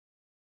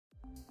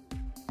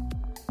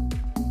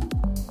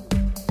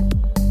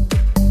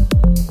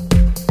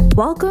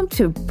Welcome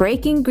to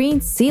Breaking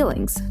Green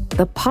Ceilings,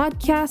 the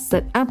podcast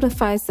that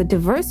amplifies the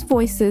diverse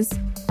voices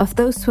of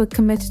those who are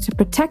committed to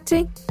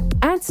protecting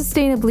and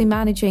sustainably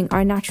managing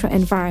our natural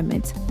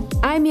environment.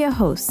 I'm your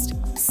host,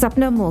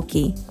 Sapna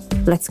Mulki.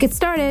 Let's get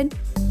started.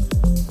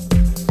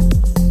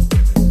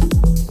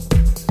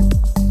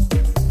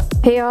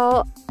 Hey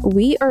y'all,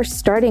 we are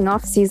starting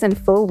off season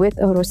 4 with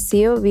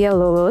Rocio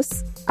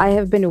Villalobos. I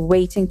have been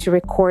waiting to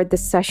record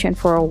this session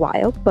for a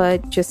while,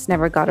 but just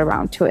never got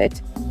around to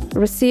it.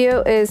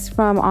 Rocio is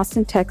from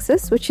Austin,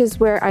 Texas, which is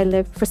where I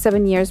lived for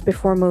 7 years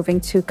before moving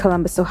to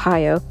Columbus,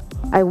 Ohio.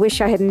 I wish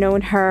I had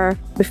known her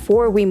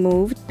before we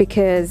moved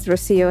because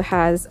Rocio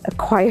has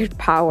acquired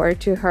power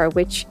to her,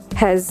 which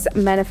has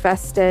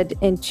manifested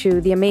into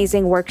the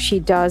amazing work she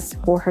does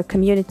for her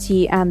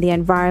community and the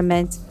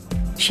environment.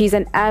 She's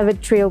an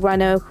avid trail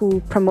runner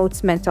who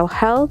promotes mental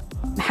health,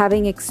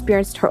 having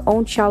experienced her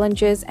own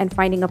challenges and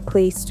finding a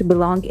place to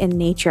belong in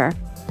nature.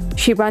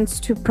 She runs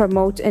to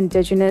promote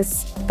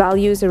Indigenous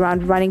values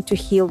around running to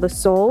heal the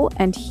soul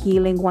and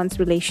healing one's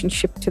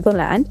relationship to the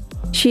land.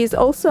 She is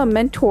also a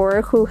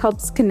mentor who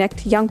helps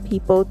connect young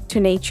people to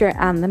nature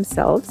and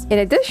themselves. In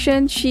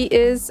addition, she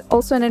is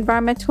also an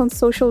environmental and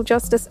social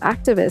justice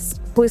activist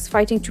who is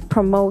fighting to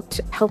promote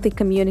healthy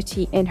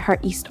community in her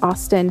East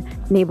Austin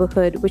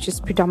neighborhood, which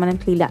is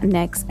predominantly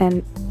Latinx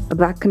and a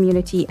Black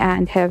community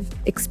and have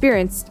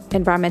experienced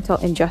environmental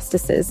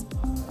injustices.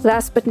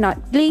 Last but not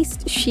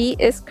least, she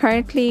is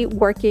currently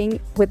working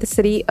with the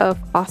City of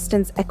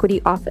Austin's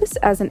Equity Office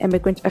as an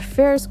Immigrant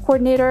Affairs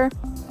Coordinator.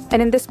 And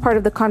in this part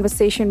of the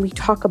conversation, we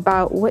talk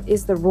about what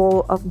is the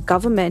role of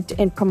government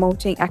in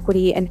promoting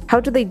equity and how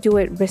do they do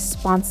it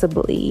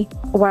responsibly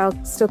while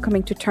still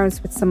coming to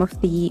terms with some of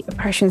the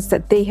oppressions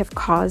that they have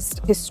caused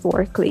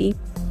historically.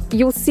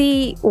 You'll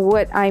see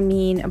what I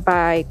mean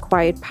by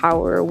quiet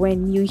power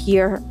when you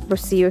hear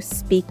Rocio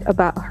speak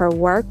about her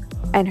work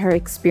and her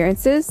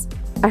experiences.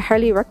 I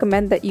highly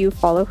recommend that you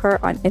follow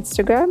her on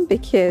Instagram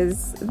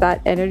because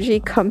that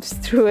energy comes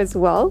through as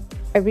well.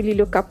 I really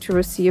look up to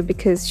Rocio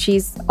because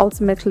she's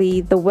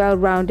ultimately the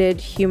well-rounded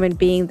human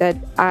being that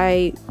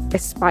I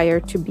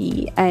aspire to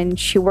be. And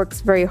she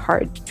works very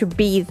hard to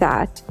be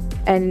that.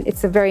 And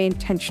it's a very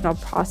intentional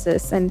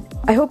process. And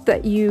I hope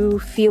that you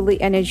feel the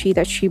energy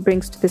that she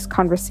brings to this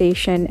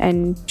conversation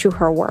and to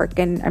her work.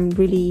 And I'm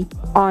really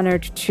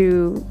honored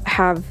to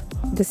have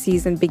the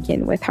season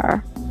begin with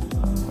her.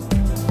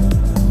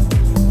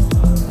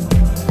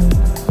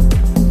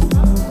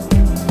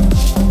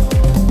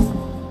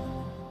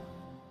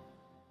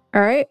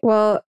 All right.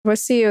 Well,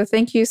 Rocio,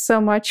 thank you so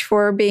much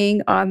for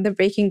being on the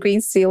Breaking Green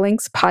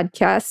Ceilings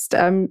podcast.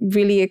 I'm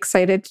really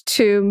excited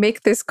to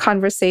make this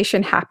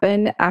conversation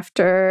happen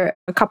after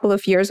a couple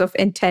of years of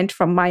intent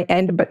from my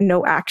end, but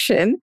no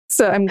action.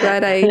 So I'm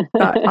glad I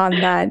got on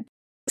that.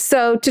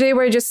 So today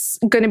we're just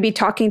going to be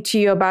talking to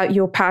you about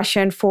your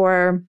passion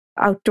for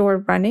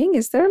outdoor running.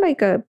 Is there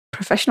like a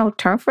professional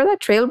term for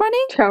that? Trail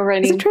running? Trail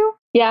running. Is it true?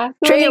 Yeah.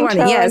 Trail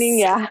running, yes. Running,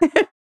 yeah.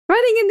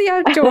 Running in the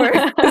outdoors.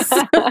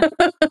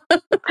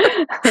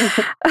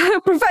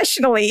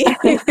 Professionally.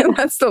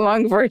 That's the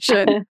long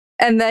version.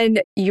 And then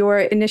your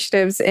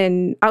initiatives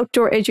in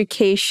outdoor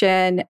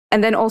education,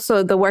 and then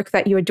also the work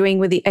that you're doing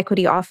with the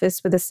Equity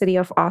Office with the City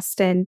of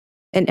Austin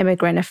and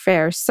Immigrant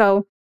Affairs.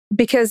 So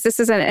because this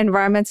is an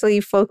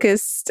environmentally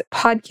focused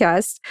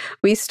podcast,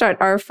 we start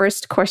our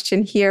first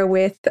question here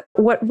with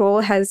what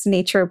role has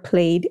nature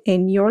played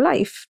in your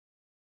life?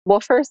 Well,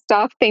 first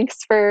off, thanks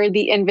for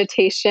the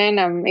invitation.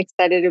 I'm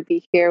excited to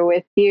be here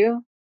with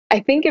you. I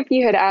think if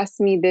you had asked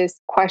me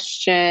this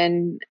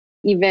question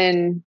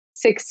even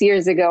 6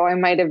 years ago, I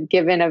might have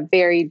given a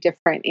very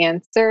different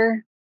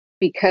answer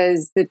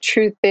because the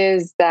truth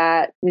is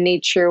that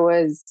nature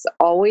was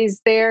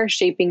always there,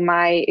 shaping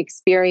my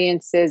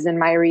experiences and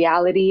my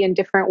reality in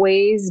different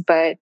ways,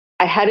 but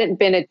I hadn't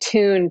been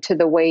attuned to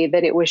the way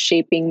that it was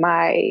shaping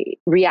my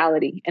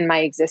reality and my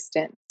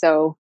existence.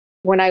 So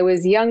when I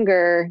was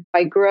younger,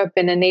 I grew up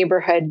in a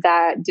neighborhood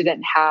that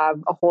didn't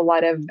have a whole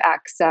lot of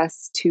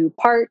access to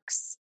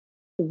parks.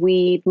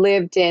 We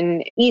lived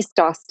in East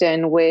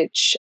Austin,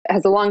 which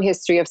has a long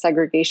history of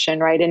segregation,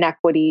 right?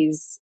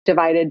 Inequities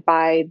divided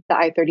by the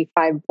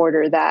I-35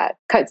 border that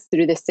cuts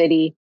through the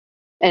city.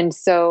 And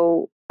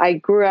so I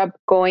grew up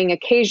going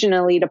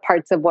occasionally to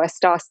parts of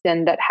West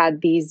Austin that had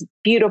these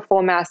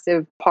beautiful,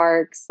 massive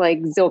parks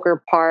like Zilker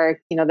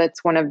Park.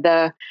 That's one of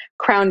the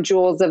crown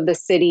jewels of the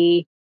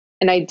city.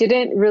 And I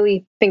didn't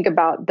really think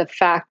about the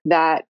fact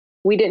that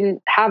we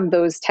didn't have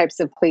those types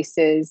of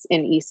places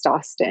in East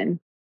Austin.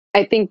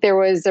 I think there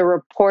was a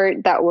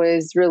report that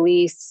was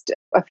released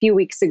a few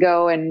weeks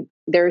ago, and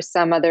there's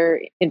some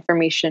other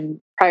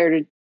information prior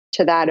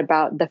to that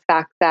about the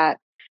fact that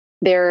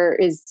there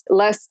is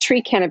less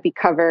tree canopy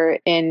cover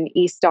in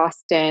East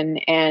Austin,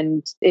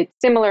 and it's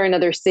similar in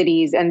other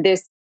cities. And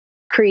this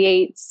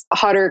creates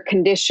hotter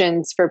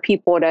conditions for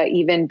people to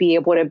even be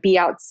able to be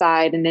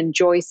outside and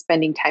enjoy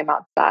spending time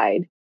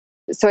outside.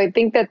 So I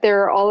think that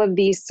there are all of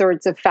these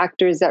sorts of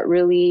factors that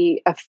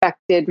really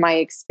affected my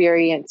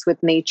experience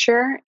with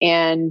nature.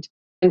 And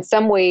in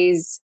some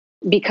ways,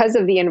 because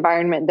of the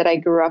environment that I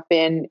grew up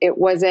in, it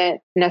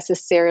wasn't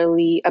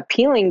necessarily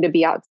appealing to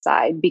be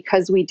outside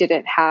because we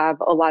didn't have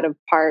a lot of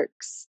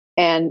parks.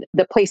 And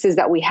the places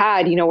that we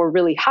had, were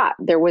really hot.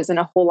 There wasn't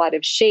a whole lot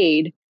of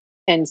shade.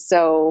 And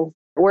so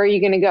where are you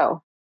going to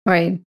go?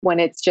 Right. When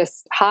it's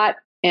just hot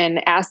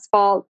and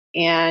asphalt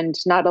and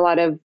not a lot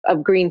of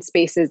green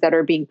spaces that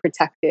are being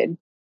protected.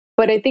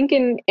 But I think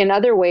in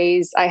other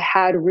ways, I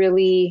had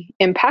really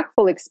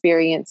impactful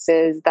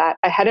experiences that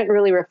I hadn't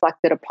really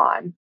reflected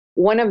upon.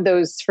 One of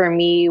those for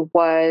me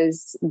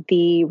was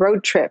the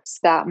road trips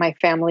that my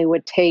family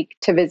would take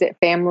to visit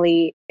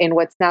family in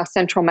what's now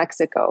central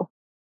Mexico.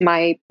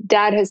 My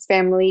dad has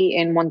family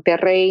in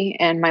Monterrey,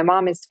 and my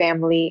mom has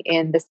family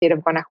in the state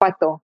of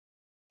Guanajuato.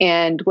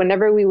 And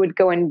whenever we would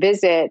go and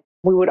visit,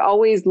 we would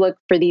always look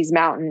for these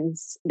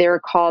mountains. They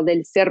were called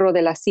El Cerro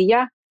de la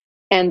Silla.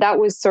 And that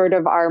was sort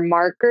of our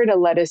marker to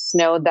let us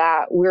know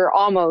that we're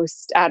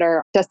almost at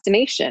our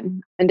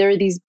destination. And there are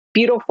these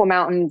beautiful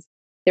mountains.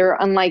 They're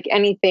unlike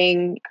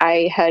anything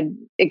I had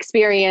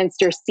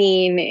experienced or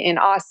seen in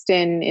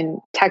Austin, in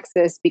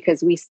Texas,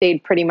 because we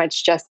stayed pretty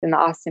much just in the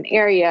Austin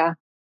area.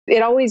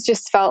 It always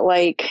just felt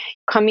like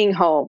coming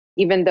home,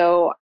 even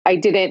though I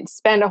didn't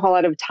spend a whole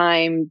lot of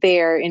time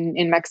there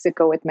in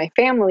Mexico with my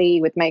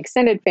family, with my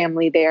extended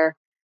family there.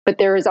 But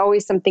there was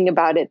always something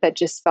about it that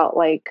just felt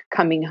like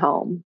coming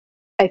home.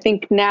 I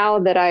think now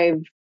that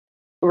I've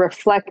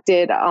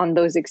reflected on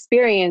those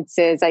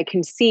experiences, I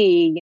can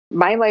see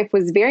my life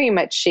was very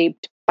much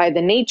shaped by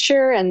the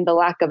nature and the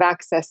lack of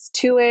access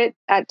to it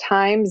at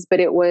times, but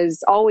it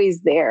was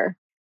always there,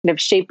 kind of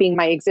shaping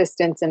my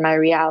existence and my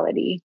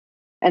reality.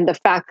 And the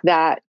fact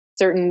that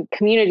certain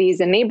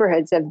communities and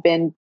neighborhoods have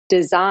been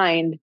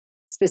designed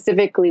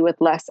specifically with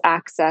less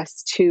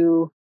access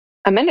to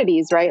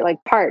amenities, right?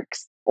 Like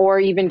parks, or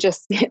even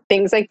just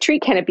things like tree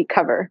canopy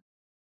cover.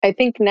 I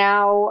think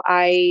now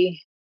I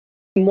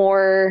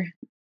more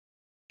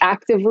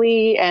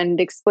actively and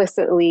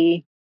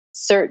explicitly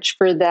search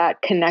for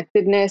that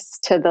connectedness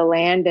to the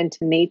land and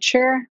to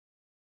nature.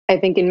 I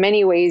think in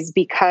many ways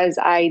because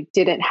I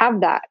didn't have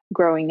that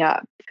growing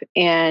up.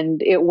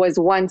 And it was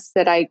once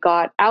that I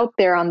got out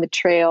there on the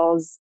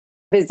trails,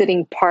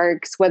 visiting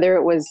parks, whether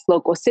it was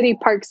local city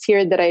parks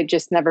here that I had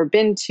just never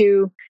been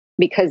to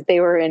because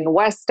they were in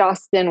West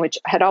Austin, which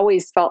had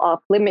always felt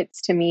off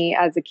limits to me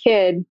as a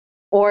kid,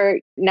 or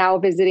now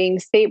visiting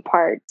state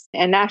parks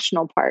and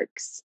national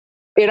parks.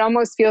 It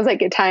almost feels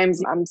like at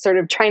times I'm sort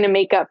of trying to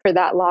make up for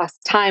that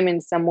lost time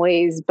in some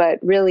ways, but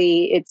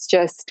really it's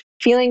just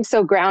feeling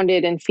so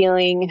grounded and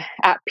feeling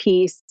at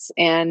peace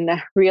and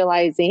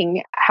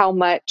realizing how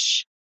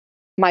much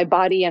my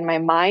body and my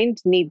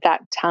mind need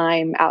that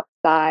time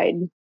outside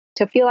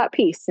to feel at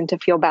peace and to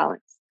feel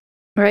balanced.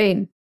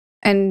 Right.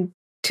 And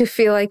to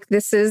feel like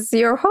this is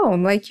your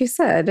home, like you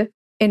said,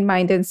 in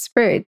mind and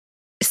spirit.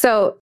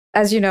 So,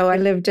 as you know, I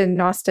lived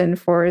in Austin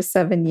for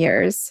 7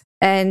 years,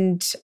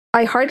 and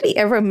I hardly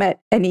ever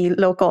met any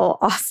local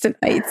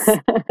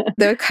Austinites.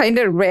 They're kind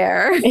of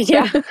rare.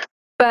 Yeah.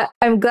 But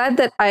I'm glad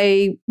that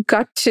I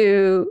got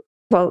to,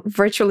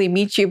 virtually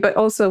meet you, but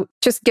also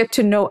just get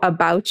to know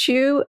about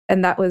you.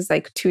 And that was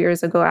like 2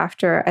 years ago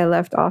after I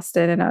left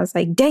Austin. And I was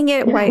like, dang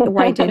it,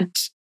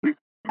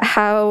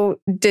 how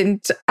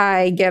didn't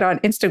I get on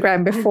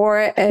Instagram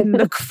before and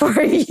look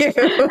for you?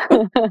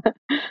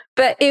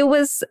 But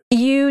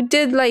you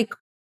did like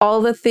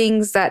all the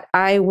things that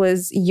I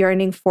was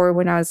yearning for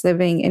when I was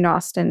living in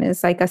Austin.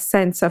 Is like a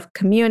sense of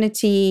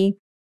community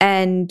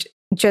and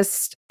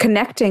just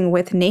connecting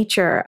with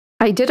nature.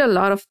 I did a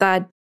lot of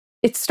that.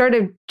 It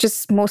started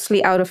just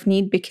mostly out of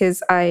need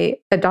because I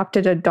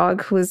adopted a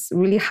dog who was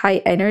really high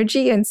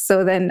energy. And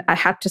so then I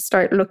had to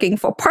start looking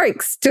for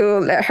parks to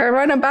let her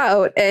run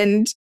about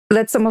and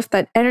let some of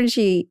that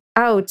energy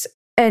out.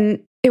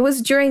 And it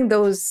was during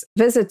those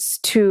visits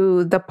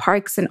to the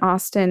parks in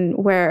Austin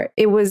where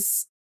it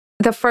was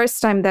the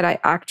first time that I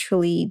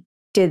actually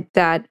did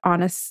that,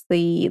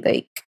 honestly,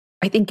 like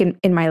I think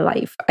in my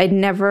life. I'd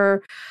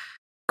never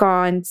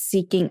gone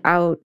seeking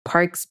out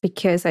parks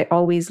because I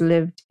always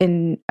lived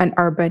in an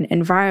urban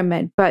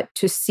environment. But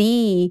to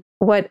see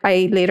what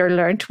I later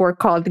learned were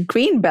called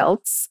green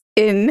belts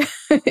in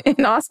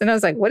Austin, I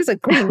was like, what is a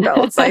green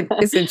belt? Like,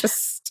 is it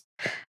just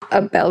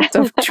a belt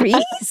of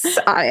trees?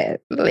 A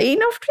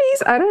lane of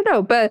trees? I don't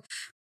know. But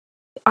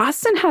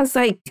Austin has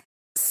like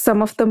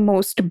some of the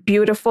most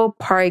beautiful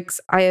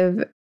parks I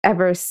have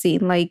ever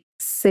seen, like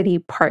city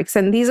parks.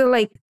 And these are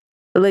like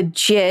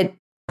legit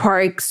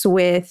parks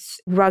with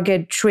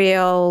rugged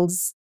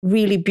trails,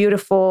 really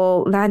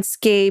beautiful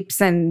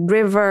landscapes and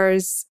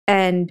rivers.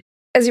 And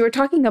as you were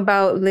talking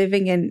about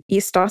living in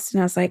East Austin,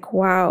 I was like,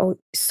 wow,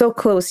 so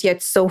close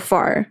yet so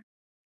far.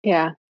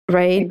 Yeah.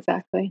 Right?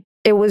 Exactly.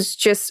 It was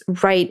just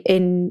right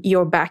in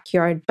your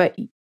backyard, but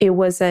it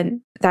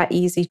wasn't that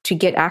easy to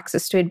get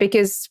access to it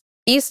because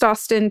East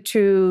Austin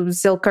to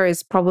Zilker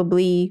is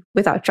probably,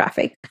 without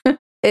traffic,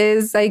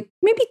 is like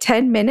maybe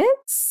 10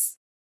 minutes,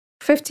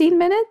 15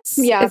 minutes.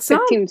 Yeah, it's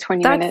 15, not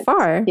 20 that minutes.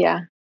 far.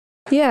 Yeah.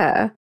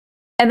 Yeah.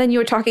 And then you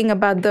were talking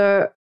about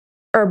the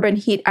urban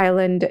heat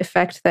island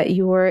effect that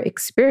you were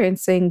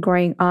experiencing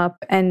growing up.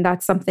 And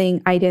that's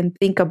something I didn't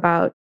think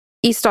about.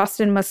 East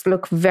Austin must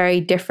look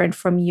very different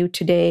from you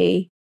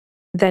today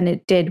than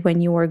it did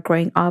when you were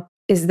growing up.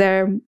 Is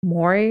there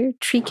more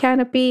tree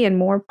canopy and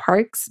more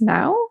parks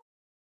now?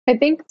 I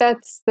think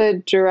that's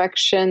the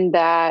direction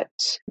that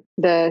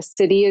the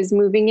city is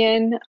moving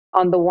in.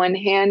 On the one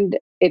hand,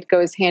 it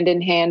goes hand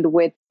in hand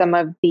with some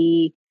of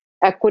the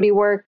equity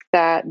work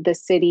that the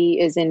city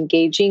is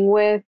engaging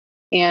with.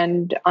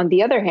 And on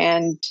the other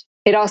hand,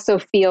 it also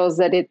feels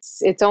that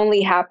it's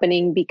only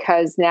happening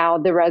because now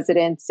the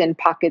residents in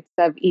pockets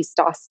of East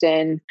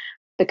Austin,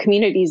 the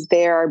communities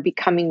there are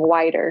becoming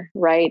wider,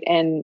 right?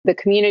 And the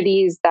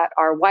communities that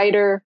are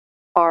wider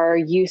are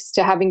used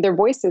to having their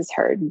voices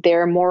heard.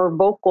 They're more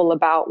vocal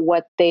about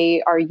what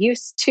they are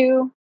used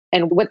to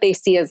and what they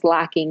see as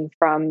lacking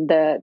from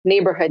the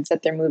neighborhoods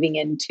that they're moving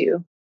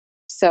into.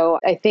 So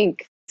I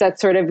think that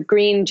sort of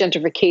green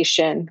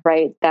gentrification,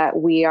 right, that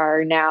we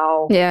are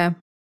now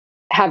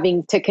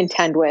having to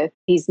contend with.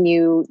 These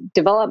new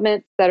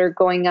developments that are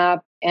going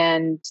up,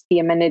 and the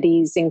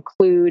amenities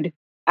include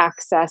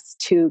access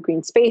to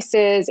green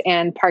spaces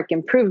and park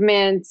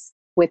improvements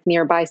with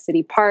nearby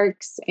city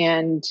parks.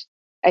 And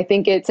I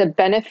think it's a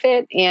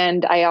benefit.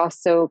 And I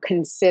also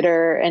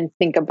consider and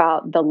think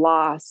about the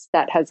loss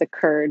that has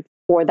occurred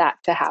for that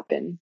to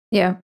happen.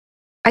 Yeah.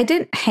 I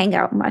didn't hang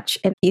out much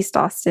in East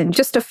Austin,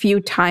 just a few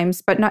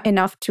times, but not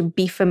enough to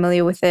be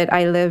familiar with it.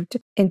 I lived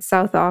in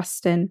South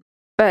Austin.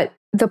 But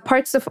the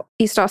parts of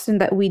East Austin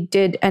that we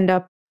did end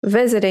up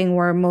visiting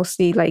were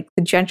mostly like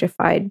the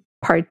gentrified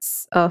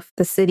parts of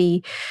the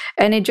city.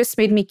 And it just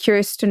made me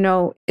curious to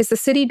know, is the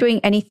city doing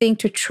anything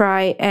to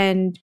try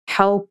and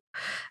help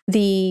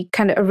the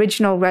kind of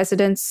original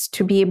residents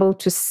to be able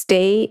to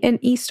stay in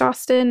East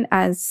Austin,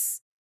 as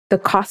the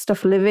cost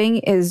of living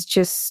is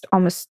just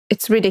almost,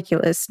 it's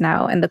ridiculous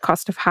now. And the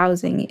cost of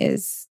housing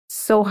is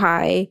so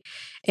high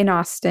in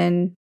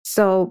Austin.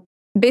 So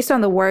based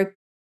on the work,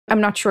 I'm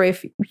not sure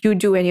if you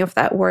do any of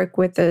that work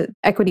with the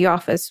equity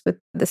office with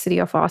the city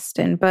of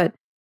Austin, but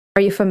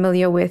are you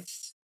familiar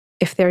with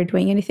if they're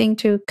doing anything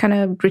to kind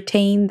of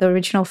retain the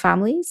original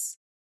families?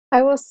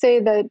 I will say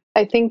that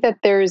I think that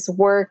there's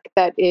work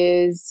that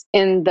is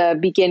in the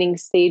beginning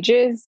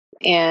stages,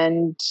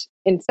 and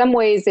in some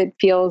ways it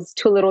feels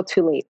too little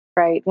too late,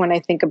 right? When I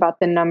think about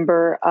the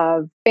number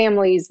of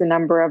families, the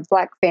number of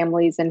Black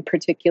families in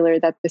particular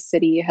that the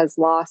city has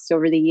lost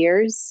over the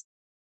years.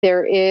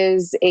 There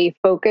is a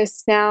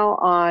focus now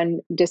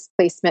on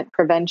displacement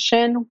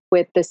prevention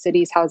with the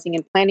city's housing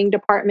and planning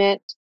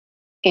department.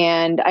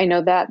 And I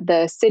know that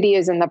the city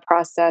is in the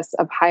process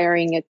of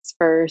hiring its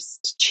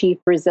first chief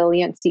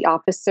resiliency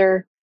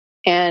officer.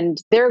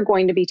 And they're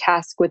going to be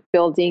tasked with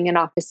building an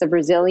office of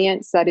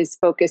resilience that is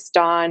focused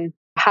on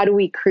how do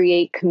we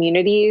create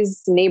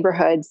communities,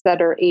 neighborhoods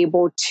that are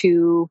able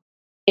to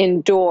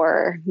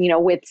endure,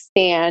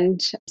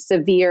 withstand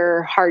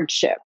severe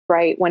hardship,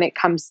 right? When it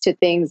comes to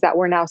things that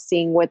we're now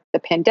seeing with the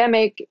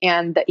pandemic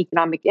and the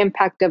economic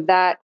impact of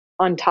that,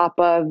 on top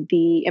of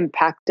the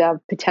impact of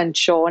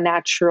potential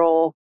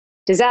natural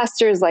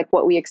disasters like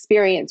what we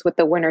experienced with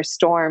the winter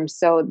storm.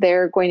 So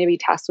they're going to be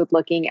tasked with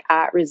looking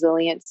at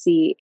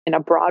resiliency in a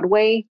broad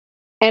way.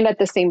 And at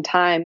the same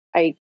time,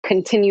 I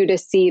continue to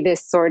see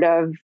this sort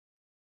of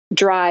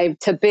drive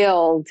to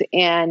build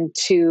and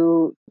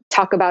to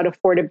talk about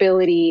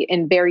affordability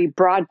in very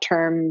broad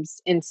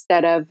terms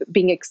instead of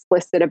being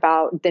explicit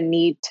about the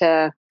need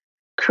to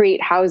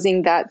create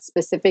housing that's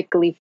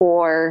specifically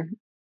for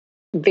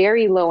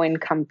very low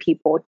income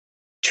people,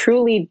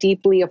 truly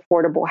deeply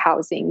affordable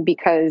housing.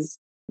 Because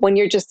when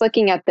you're just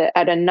looking at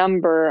a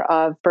number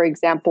of, for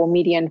example,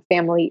 median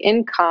family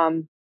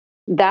income,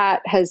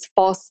 that has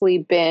falsely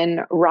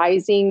been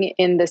rising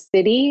in the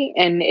city,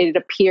 and it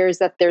appears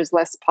that there's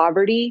less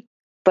poverty,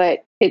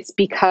 but it's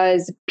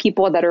because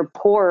people that are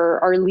poor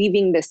are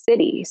leaving the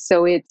city.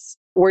 So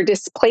we're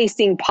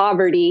displacing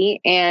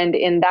poverty, and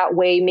in that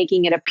way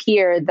making it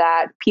appear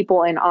that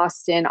people in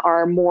Austin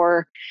are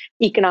more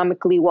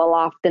economically well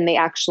off than they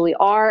actually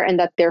are, and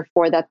that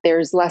therefore that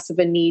there's less of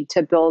a need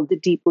to build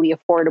deeply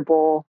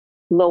affordable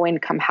low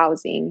income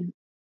housing.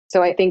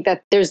 So I think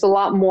that there's a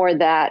lot more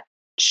that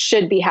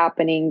should be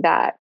happening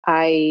that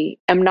I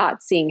am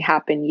not seeing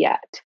happen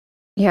yet.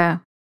 Yeah.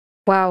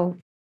 Wow.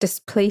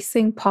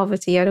 Displacing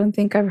poverty. I don't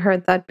think I've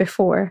heard that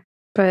before,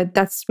 but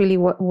that's really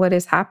what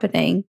is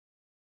happening.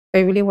 I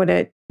really want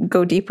to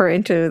go deeper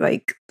into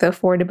like the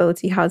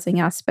affordability housing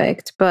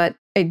aspect, but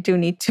I do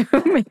need to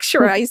make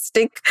sure I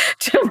stick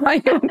to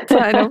my own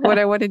plan of what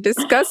I want to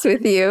discuss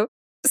with you.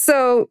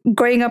 So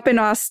growing up in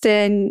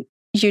Austin,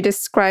 you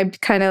described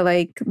kind of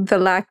like the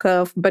lack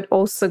of, but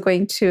also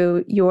going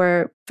to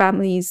your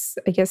family's,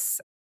 I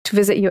guess, to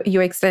visit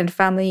your extended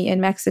family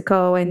in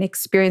Mexico and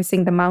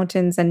experiencing the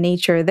mountains and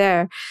nature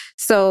there.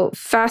 So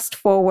fast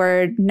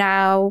forward,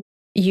 now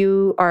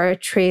you are a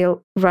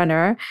trail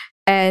runner.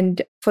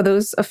 And for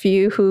those of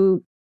you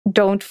who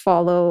don't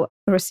follow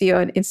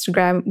Rocio on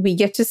Instagram, we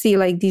get to see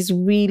like these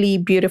really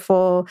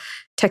beautiful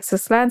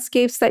Texas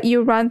landscapes that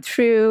you run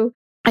through.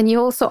 And you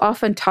also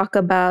often talk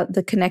about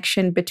the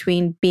connection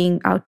between being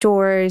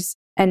outdoors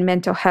and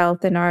mental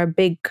health, and are a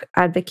big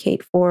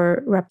advocate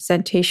for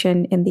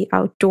representation in the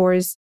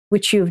outdoors,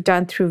 which you've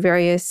done through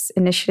various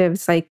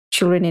initiatives like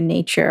Children in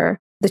Nature,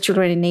 the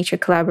Children in Nature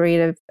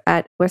Collaborative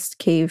at West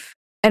Cave,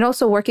 and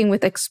also working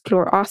with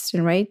Explore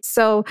Austin, right?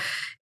 So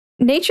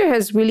nature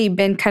has really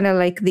been kind of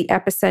like the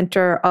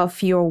epicenter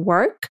of your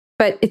work,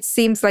 but it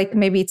seems like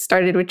maybe it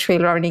started with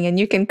trail running, and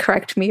you can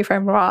correct me if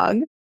I'm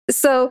wrong.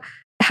 So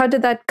how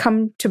did that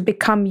come to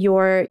become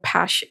your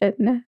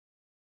passion?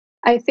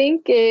 I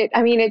think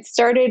it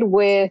started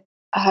with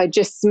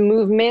just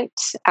movement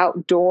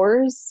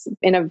outdoors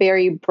in a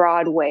very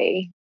broad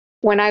way.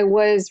 When I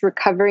was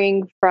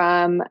recovering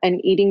from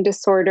an eating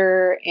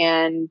disorder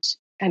and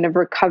kind of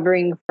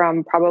recovering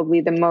from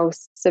probably the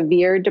most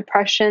severe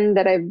depression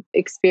that I've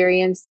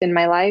experienced in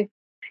my life,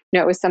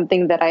 it was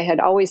something that I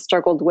had always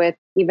struggled with,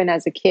 even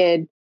as a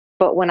kid.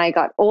 But when I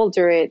got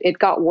older, it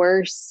got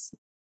worse.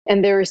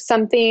 And there was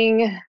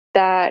something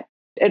that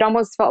it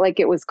almost felt like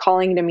it was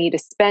calling to me to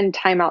spend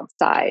time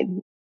outside,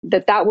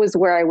 that was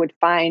where I would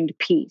find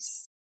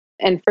peace.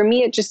 And for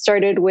me, it just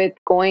started with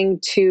going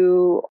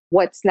to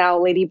what's now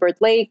Lady Bird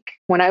Lake.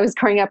 When I was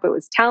growing up, it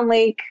was Town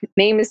Lake.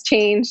 Name has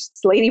changed.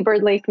 It's Lady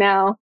Bird Lake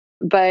now.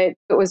 But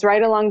it was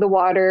right along the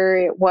water.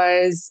 It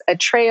was a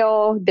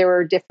trail. There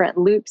were different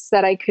loops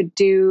that I could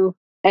do.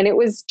 And it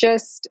was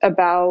just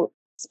about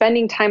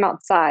spending time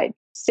outside,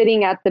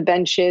 sitting at the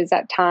benches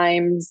at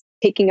times,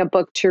 taking a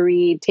book to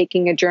read,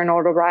 taking a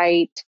journal to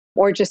write,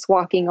 or just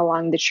walking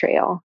along the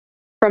trail.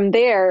 From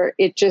there,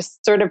 it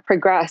just sort of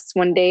progressed.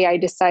 One day I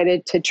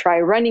decided to try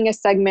running a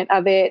segment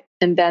of it.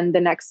 And then the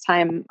next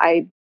time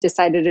I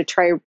decided to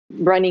try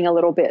running a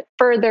little bit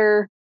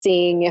further,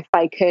 seeing if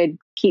I could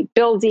keep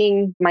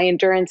building my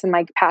endurance and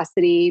my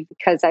capacity,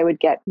 because I would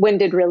get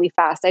winded really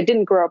fast. I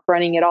didn't grow up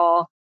running at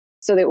all.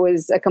 So it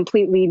was a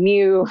completely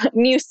new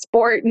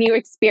sport, new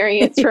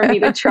experience for me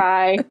to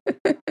try.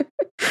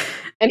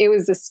 And it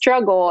was a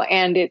struggle.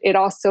 And it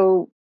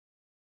also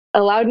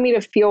allowed me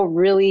to feel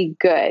really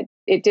good.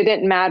 It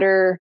didn't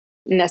matter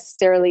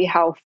necessarily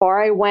how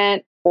far I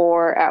went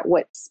or at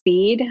what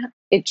speed.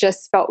 It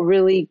just felt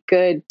really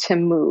good to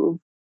move.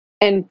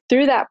 And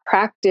through that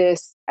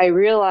practice, I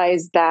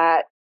realized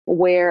that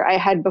where I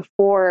had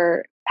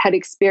before had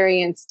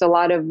experienced a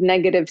lot of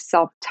negative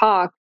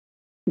self-talk,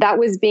 that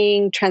was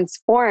being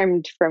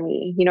transformed for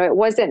me. It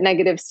wasn't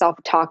negative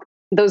self-talk.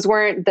 Those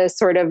weren't the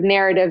sort of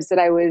narratives that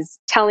I was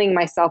telling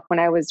myself when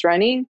I was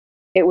running.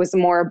 It was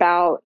more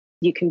about,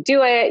 you can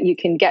do it, you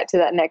can get to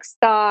that next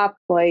stop,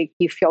 like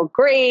you feel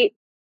great.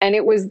 And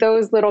it was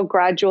those little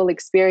gradual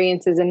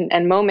experiences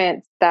and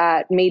moments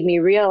that made me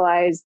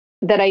realize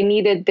that I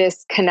needed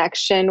this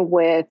connection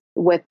with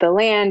the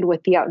land,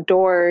 with the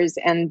outdoors,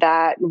 and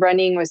that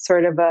running was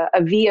sort of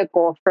a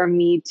vehicle for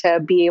me to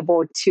be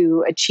able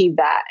to achieve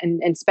that.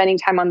 And spending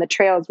time on the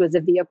trails was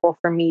a vehicle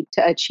for me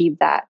to achieve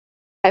that.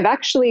 I've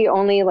actually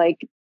only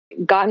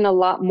gotten a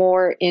lot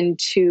more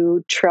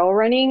into trail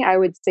running, I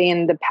would say,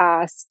 in the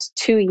past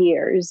 2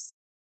 years.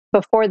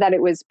 Before that,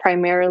 it was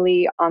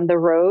primarily on the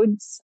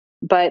roads.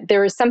 But there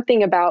was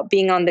something about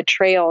being on the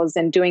trails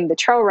and doing the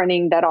trail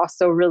running that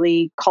also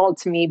really called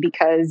to me,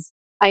 because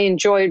I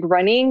enjoyed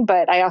running,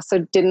 but I also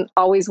didn't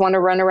always want to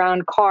run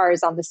around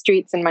cars on the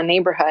streets in my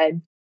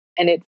neighborhood.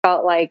 And it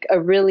felt like a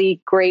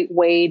really great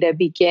way to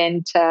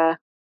begin to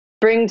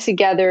bring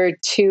together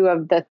two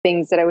of the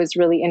things that I was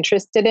really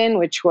interested in,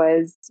 which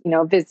was,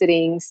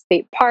 visiting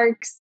state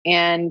parks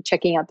and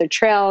checking out their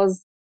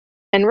trails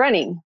and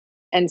running.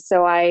 And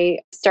so I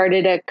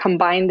started to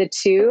combine the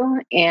two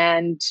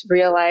and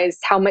realized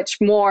how much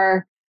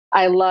more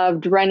I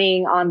loved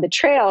running on the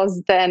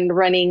trails than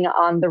running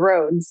on the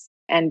roads,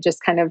 and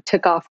just kind of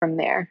took off from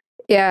there.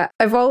 Yeah,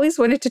 I've always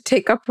wanted to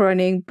take up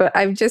running, but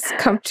I've just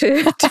come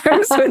to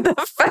terms with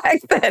the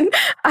fact that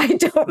I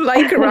don't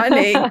like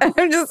running.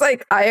 I'm just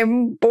like, I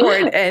am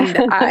bored and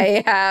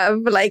I have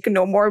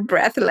no more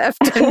breath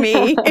left in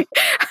me.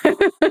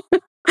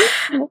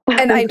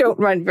 And I don't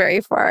run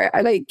very far.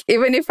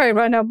 Even if I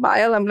run a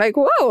mile, I'm like,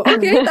 whoa,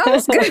 okay, that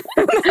was good.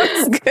 That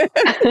was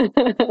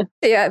good.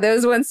 Yeah, there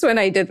was once when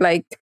I did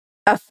a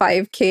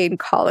 5K in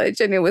college,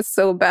 and it was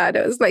so bad.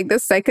 I was the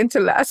second to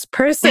last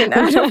person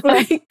out of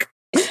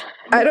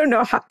I don't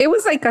know how. It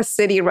was a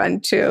city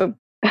run too.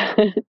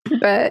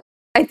 But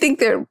I think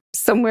there are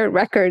somewhere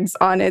records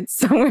on it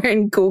somewhere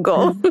in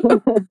Google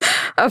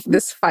of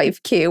this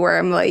 5K where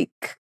I'm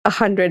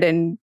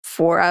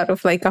 104 out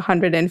of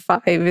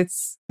 105.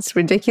 It's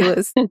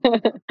ridiculous.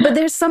 But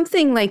there's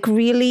something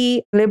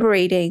really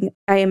liberating,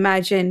 I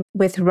imagine,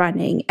 with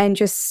running, and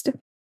just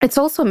it's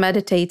also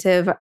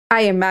meditative,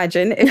 I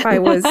imagine, if I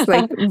was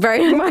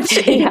very much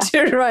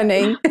into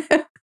running.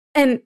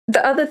 And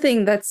the other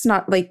thing that's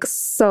not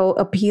so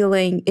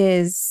appealing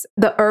is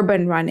the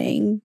urban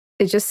running.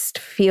 It just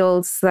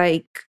feels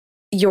like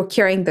you're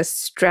carrying the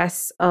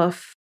stress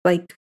of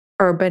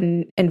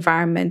urban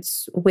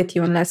environments with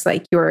you, unless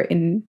you're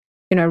in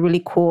a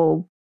really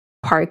cool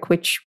Park,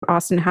 which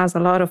Austin has a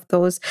lot of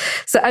those.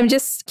 So I'm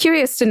just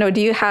curious to know,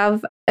 do you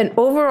have an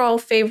overall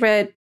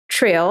favorite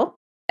trail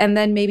and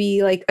then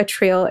maybe like a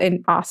trail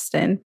in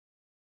Austin?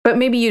 But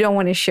maybe you don't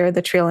want to share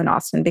the trail in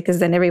Austin because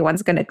then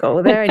everyone's going to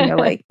go there and you're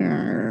like, So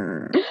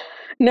I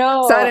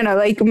No, don't know,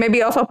 like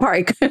maybe off a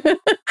park,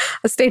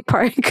 a state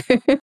park.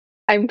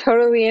 I'm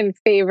totally in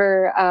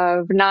favor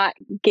of not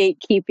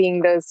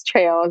gatekeeping those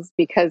trails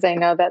because I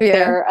know that Yeah.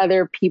 there are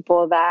other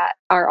people that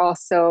are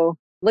also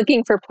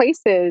looking for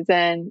places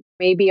and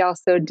maybe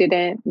also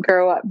didn't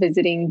grow up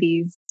visiting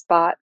these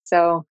spots.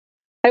 So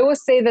I will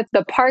say that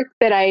the park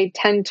that I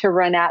tend to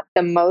run at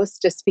the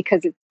most, just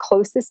because it's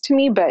closest to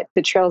me, but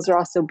the trails are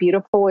also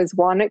beautiful, is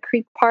Walnut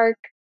Creek Park.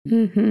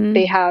 Mm-hmm.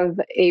 They have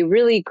a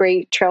really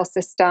great trail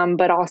system,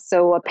 but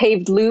also a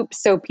paved loop.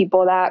 So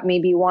people that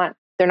maybe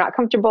they're not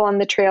comfortable on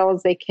the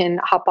trails, they can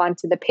hop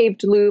onto the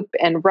paved loop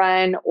and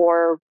run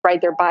or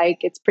ride their bike.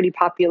 It's pretty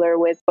popular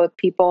with both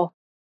people.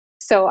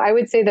 So I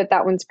would say that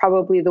that one's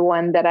probably the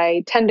one that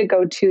I tend to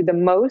go to the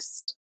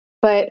most.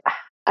 But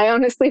I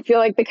honestly feel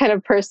like the kind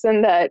of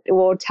person that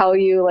will tell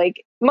you,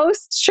 like,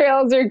 most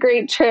trails are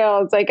great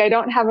trails. Like, I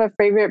don't have a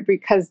favorite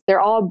because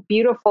they're all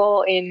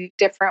beautiful in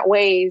different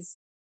ways.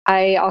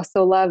 I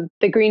also love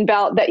the green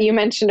belt that you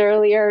mentioned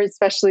earlier,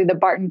 especially the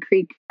Barton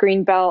Creek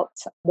green belt.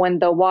 When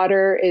the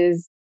water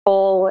is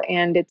full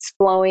and it's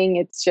flowing,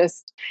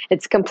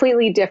 it's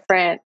completely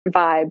different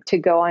vibe to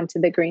go onto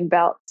the green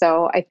belt.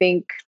 So I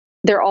think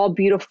they're all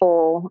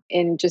beautiful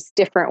in just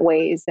different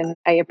ways. And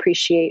I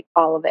appreciate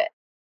all of it.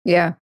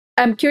 Yeah.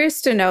 I'm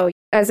curious to know,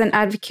 as an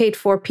advocate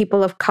for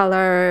people of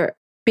color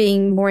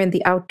being more in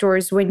the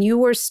outdoors, when you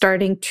were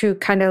starting to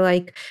kind of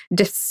like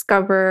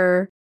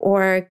discover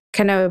or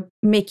kind of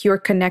make your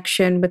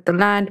connection with the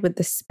land, with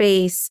the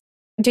space,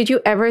 did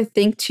you ever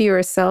think to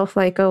yourself,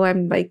 like, oh,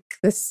 I'm like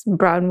this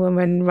brown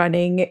woman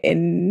running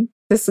in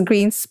this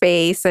green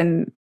space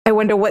and I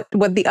wonder what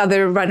the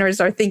other runners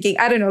are thinking.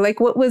 I don't know.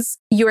 Like, what was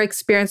your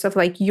experience of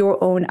like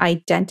your own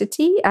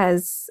identity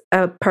as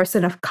a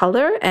person of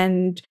color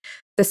and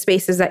the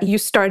spaces that you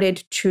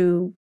started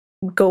to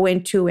go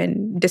into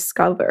and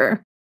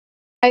discover?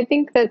 I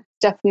think that's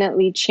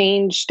definitely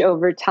changed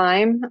over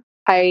time.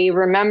 I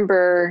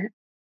remember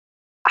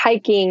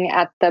hiking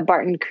at the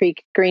Barton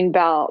Creek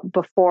Greenbelt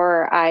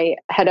before I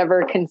had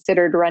ever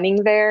considered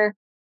running there.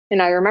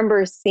 And I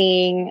remember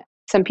seeing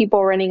some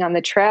people running on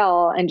the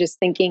trail and just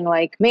thinking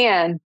like,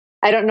 man,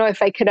 I don't know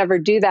if I could ever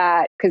do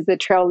that because the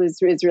trail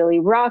is really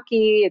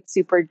rocky. It's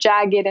super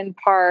jagged in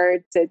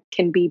parts. It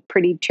can be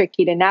pretty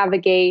tricky to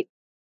navigate.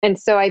 And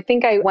so I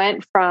think I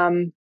went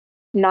from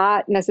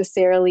not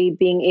necessarily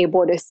being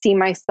able to see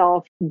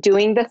myself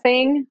doing the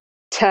thing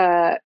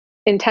to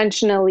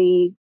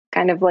intentionally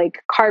kind of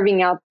like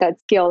carving out that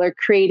skill or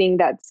creating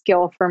that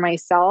skill for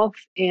myself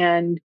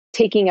and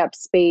taking up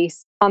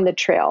space on the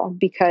trail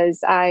because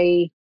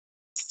I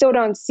still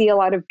don't see a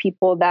lot of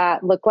people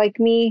that look like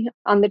me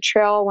on the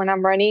trail when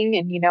I'm running.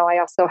 And, I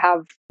also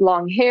have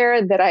long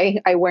hair that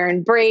I wear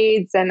in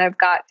braids and I've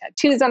got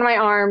tattoos on my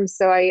arms.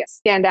 So I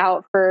stand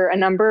out for a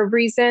number of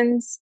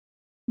reasons.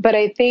 But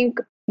I think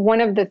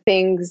one of the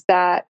things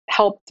that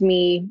helped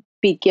me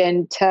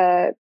begin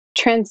to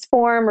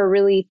transform or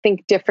really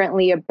think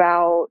differently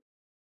about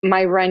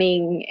my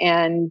running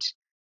and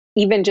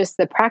even just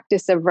the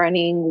practice of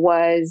running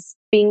was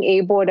being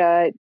able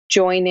to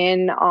join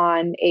in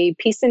on a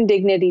Peace and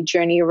Dignity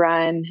Journey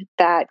run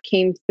that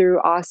came through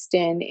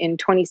Austin in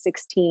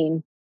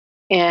 2016.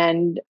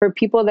 And for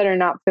people that are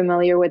not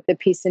familiar with the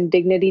Peace and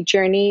Dignity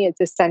Journey,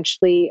 it's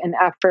essentially an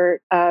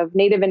effort of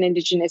Native and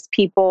Indigenous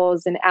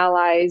peoples and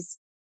allies.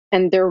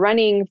 And they're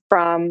running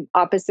from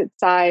opposite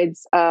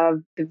sides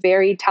of the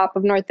very top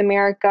of North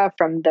America,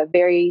 from the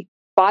very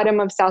bottom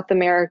of South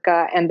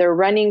America, and they're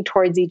running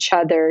towards each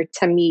other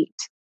to meet.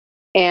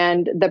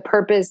 And the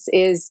purpose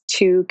is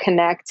to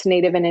connect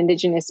Native and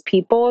Indigenous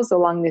peoples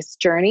along this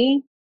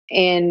journey.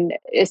 And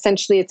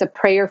essentially, it's a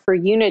prayer for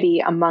unity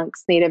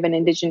amongst Native and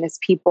Indigenous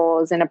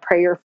peoples and a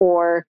prayer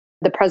for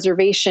the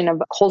preservation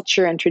of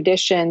culture and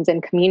traditions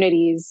and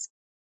communities.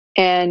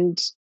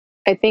 And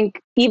I think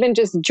even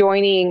just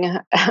joining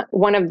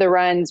one of the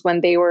runs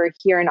when they were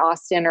here in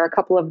Austin, or a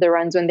couple of the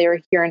runs when they were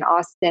here in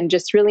Austin,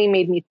 just really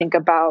made me think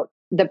about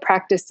the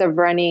practice of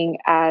running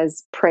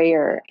as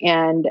prayer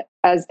and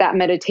as that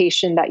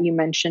meditation that you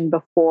mentioned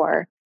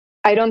before.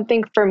 I don't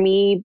think for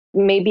me,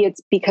 maybe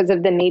it's because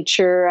of the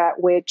nature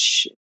at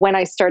which when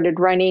I started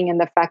running and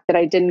the fact that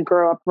I didn't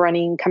grow up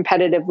running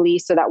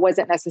competitively, so that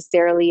wasn't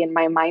necessarily in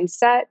my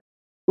mindset.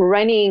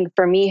 Running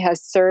for me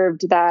has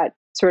served that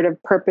sort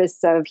of purpose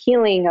of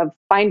healing, of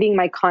finding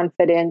my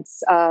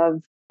confidence,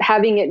 of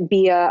having it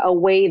be a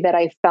way that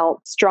I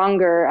felt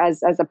stronger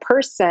as a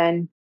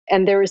person.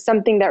 And there was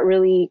something that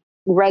really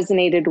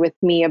resonated with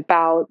me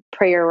about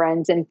prayer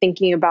runs and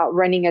thinking about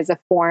running as a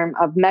form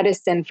of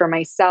medicine for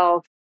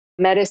myself,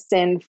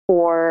 medicine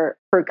for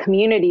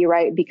community,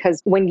 right?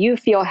 Because when you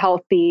feel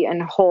healthy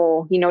and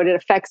whole, it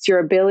affects your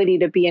ability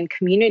to be in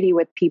community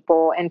with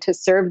people and to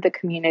serve the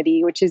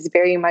community, which is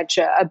very much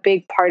a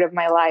big part of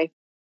my life.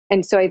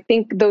 And so I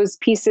think those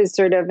pieces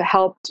sort of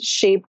helped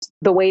shape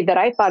the way that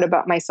I thought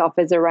about myself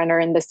as a runner,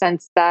 in the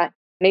sense that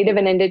Native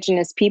and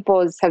Indigenous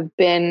peoples have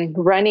been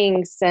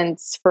running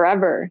since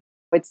forever.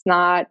 It's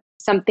not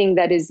something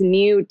that is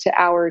new to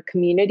our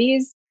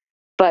communities,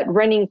 but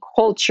running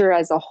culture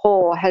as a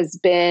whole has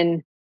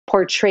been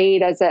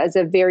portrayed as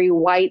a very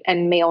white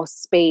and male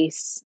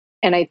space.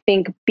 And I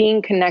think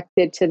being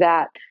connected to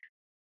that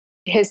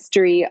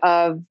history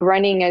of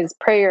running as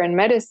prayer and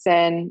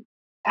medicine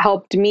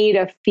helped me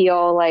to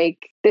feel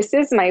like this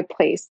is my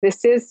place.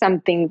 This is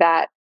something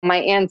that my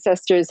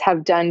ancestors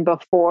have done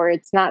before.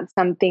 It's not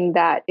something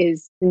that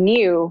is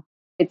new.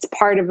 It's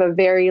part of a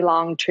very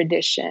long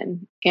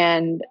tradition.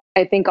 And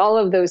I think all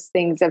of those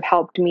things have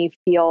helped me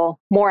feel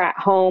more at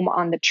home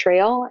on the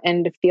trail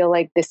and to feel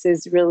like this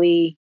is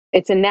really,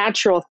 it's a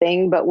natural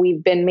thing, but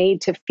we've been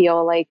made to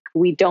feel like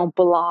we don't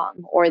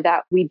belong or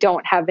that we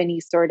don't have any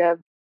sort of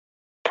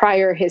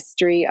prior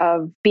history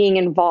of being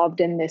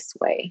involved in this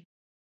way.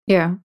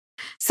 Yeah.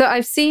 So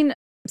I've seen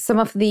some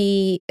of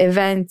the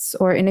events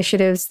or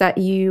initiatives that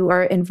you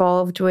are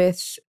involved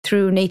with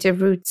through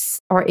Native Roots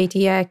or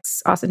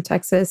ATX, Austin,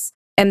 Texas.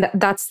 And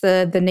that's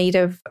the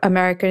Native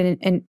American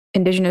and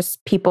Indigenous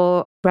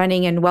people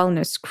running and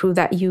wellness crew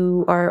that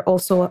you are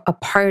also a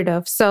part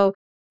of. So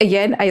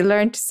again, I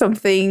learned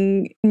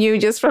something new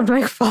just from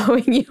like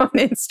following you on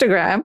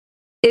Instagram,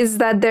 is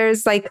that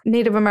there's like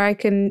Native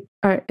American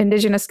or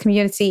Indigenous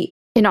community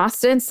in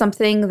Austin,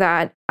 something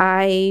that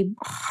I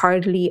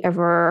hardly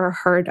ever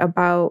heard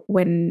about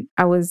when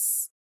I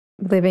was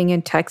living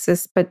in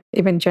Texas, but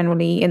even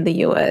generally in the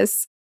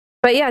US.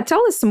 But yeah,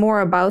 tell us more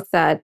about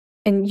that.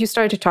 And you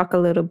started to talk a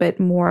little bit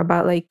more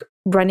about like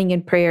running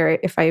in prayer,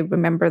 if I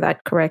remember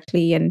that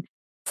correctly, and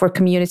for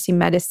community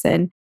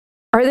medicine.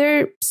 Are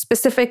there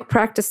specific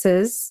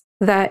practices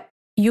that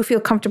you feel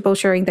comfortable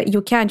sharing that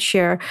you can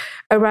share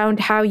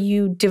around how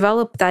you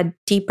develop that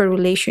deeper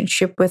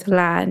relationship with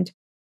land?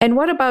 And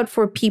what about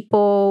for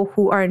people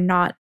who are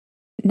not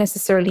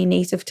necessarily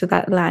native to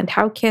that land?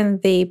 How can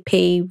they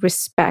pay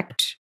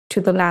respect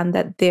to the land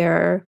that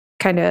they're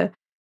kind of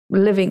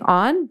living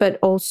on, but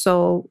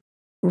also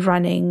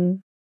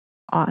running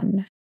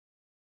on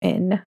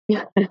in?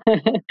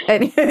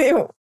 And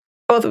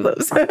both of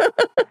those.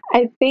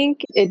 I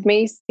think it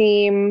may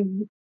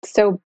seem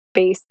so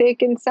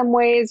basic in some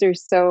ways or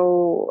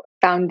so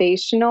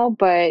foundational,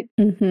 but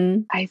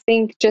I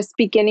think just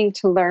beginning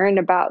to learn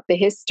about the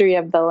history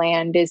of the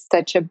land is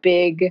such a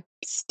big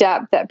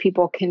step that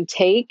people can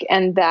take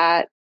and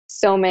that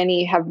so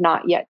many have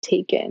not yet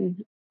taken.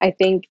 I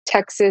think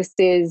Texas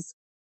is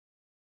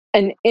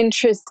an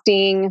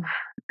interesting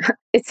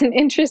it's an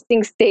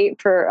interesting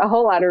state for a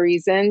whole lot of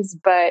reasons,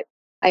 but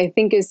I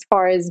think as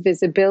far as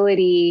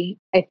visibility,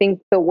 I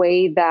think the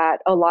way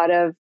that a lot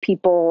of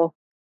people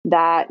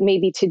that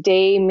maybe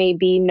today may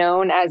be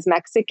known as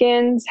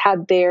Mexicans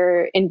had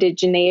their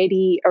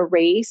indigeneity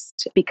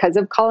erased because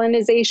of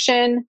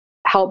colonization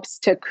helps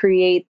to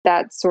create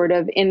that sort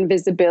of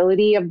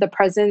invisibility of the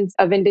presence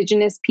of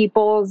indigenous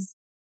peoples.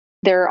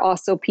 There are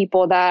also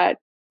people that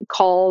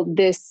call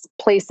this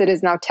place that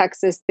is now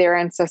Texas their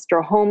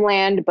ancestral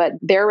homeland, but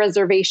their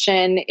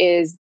reservation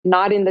is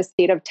not in the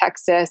state of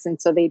Texas.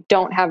 And so they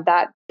don't have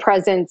that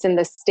presence in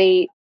the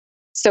state.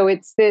 So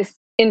it's this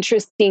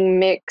interesting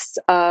mix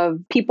of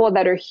people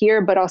that are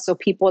here, but also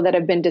people that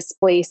have been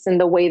displaced,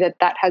 and the way that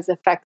that has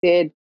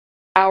affected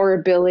our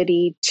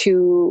ability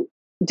to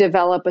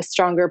develop a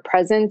stronger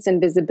presence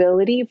and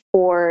visibility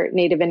for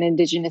Native and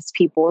Indigenous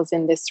peoples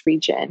in this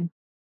region.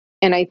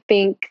 And I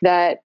think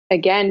that,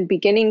 again,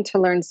 beginning to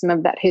learn some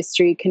of that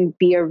history can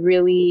be a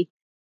really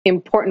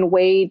important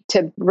way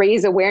to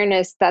raise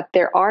awareness that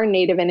there are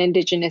Native and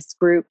Indigenous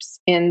groups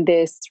in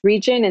this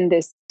region, in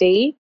this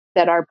state,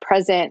 that are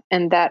present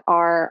and that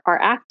are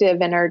active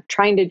and are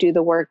trying to do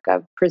the work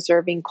of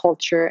preserving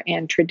culture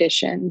and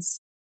traditions.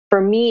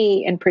 For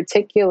me in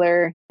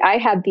particular, I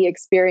had the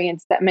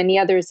experience that many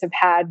others have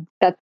had,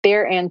 that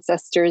their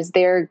ancestors,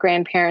 their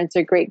grandparents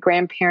or great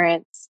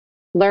grandparents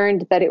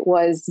learned that it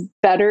was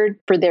better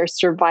for their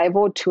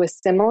survival to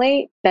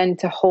assimilate than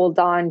to hold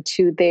on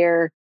to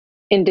their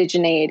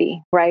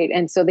indigeneity, right?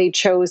 And so they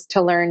chose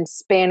to learn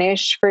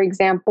Spanish, for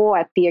example,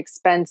 at the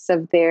expense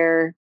of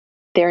their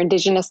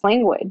indigenous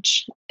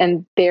language.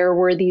 And there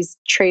were these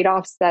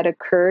trade-offs that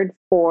occurred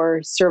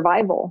for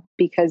survival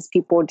because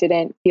people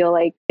didn't feel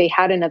like they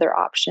had another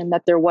option,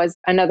 that there was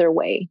another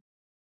way.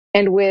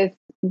 And with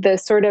the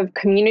sort of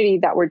community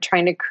that we're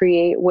trying to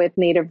create with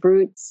Native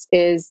Roots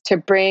is to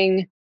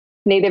bring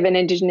Native and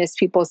Indigenous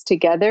peoples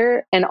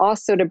together, and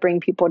also to bring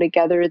people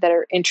together that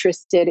are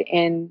interested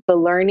in the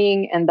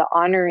learning and the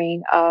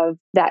honoring of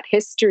that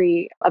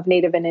history of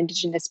Native and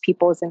Indigenous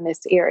peoples in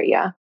this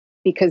area.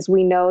 Because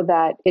we know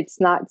that it's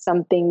not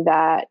something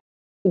that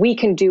we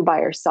can do by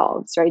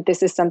ourselves, right?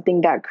 This is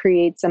something that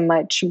creates a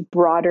much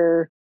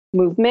broader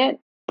movement,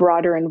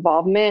 broader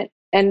involvement.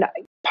 And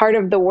part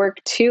of the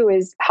work too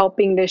is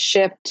helping to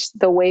shift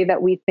the way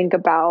that we think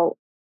about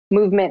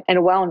movement and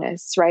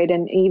wellness, right?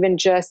 And even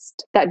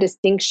just that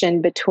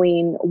distinction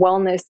between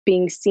wellness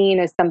being seen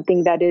as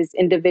something that is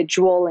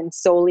individual and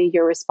solely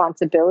your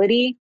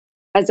responsibility,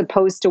 as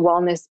opposed to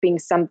wellness being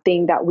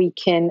something that we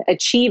can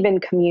achieve in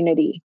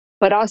community,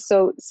 but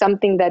also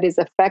something that is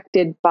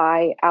affected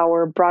by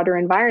our broader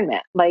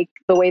environment, like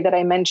the way that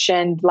I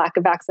mentioned lack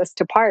of access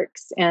to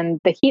parks and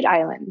the heat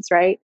islands,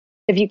 right?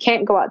 If you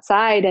can't go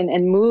outside and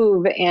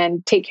move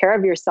and take care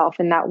of yourself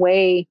in that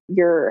way,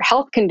 your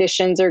health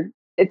conditions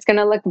it's going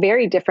to look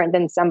very different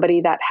than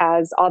somebody that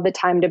has all the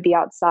time to be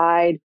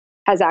outside,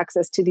 has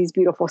access to these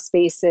beautiful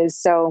spaces.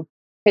 So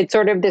it's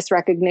sort of this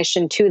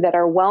recognition too that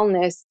our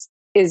wellness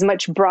is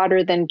much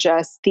broader than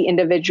just the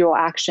individual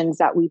actions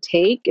that we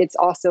take. It's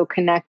also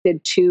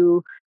connected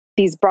to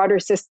these broader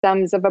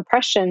systems of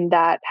oppression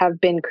that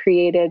have been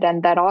created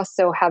and that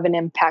also have an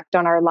impact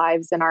on our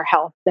lives and our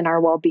health and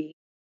our well-being.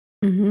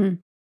 Mm-hmm.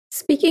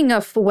 Speaking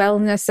of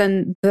wellness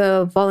and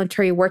the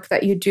voluntary work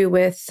that you do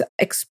with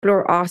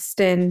Explore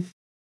Austin,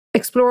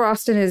 Explore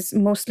Austin is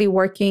mostly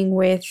working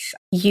with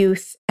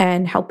youth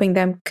and helping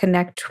them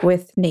connect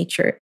with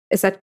nature.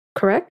 Is that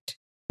correct?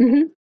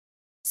 Mm-hmm.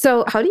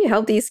 So how do you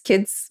help these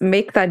kids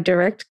make that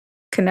direct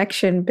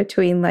connection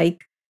between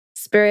like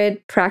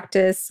spirit,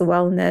 practice,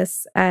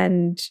 wellness,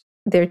 and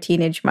their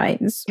teenage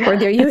minds or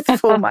their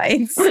youthful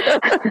minds?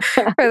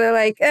 Or they're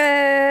like,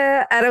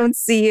 I don't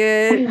see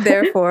it.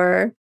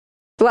 Therefore,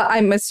 well,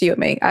 I'm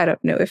assuming, I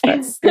don't know if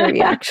that's the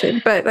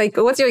reaction, but like,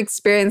 what's your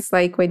experience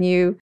like when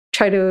you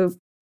try to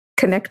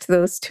connect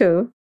those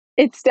two?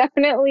 It's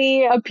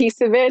definitely a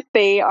piece of it.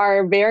 They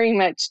are very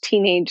much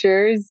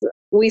teenagers.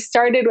 We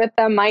started with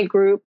them, my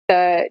group.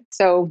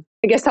 So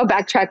I guess I'll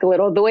backtrack a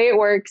little. The way it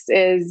works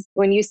is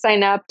when you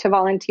sign up to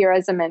volunteer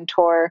as a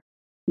mentor,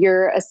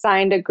 you're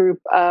assigned a group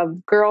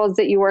of girls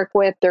that you work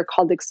with. They're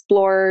called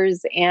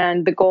explorers.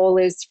 And the goal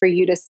is for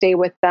you to stay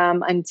with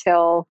them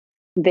until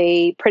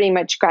they pretty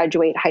much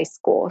graduate high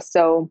school.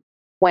 So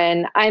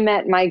when I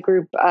met my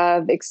group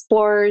of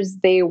explorers,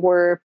 they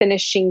were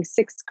finishing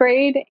sixth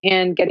grade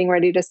and getting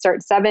ready to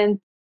start seventh,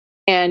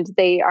 and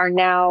they are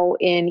now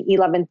in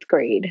 11th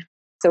grade.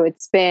 So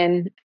it's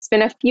been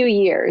a few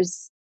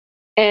years.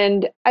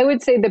 And I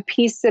would say the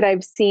piece that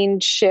I've seen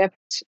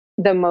shift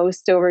the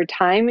most over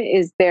time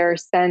is their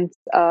sense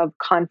of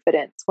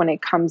confidence when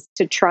it comes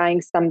to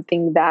trying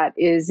something that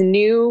is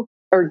new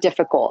or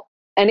difficult.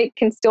 And it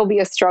can still be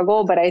a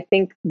struggle, but I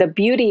think the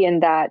beauty in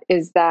that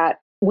is that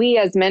we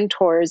as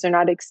mentors are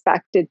not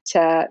expected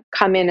to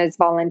come in as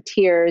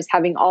volunteers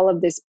having all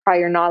of this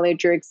prior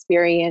knowledge or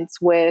experience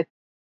with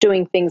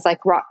doing things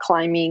like rock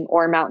climbing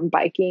or mountain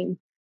biking.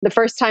 The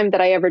first time that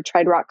I ever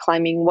tried rock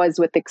climbing was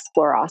with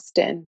Explore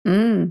Austin.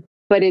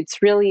 But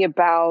it's really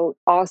about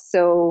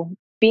also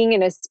being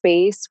in a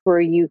space where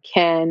you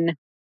can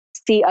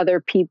see other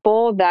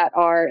people that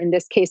are, in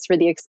this case for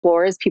the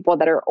explorers, people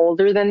that are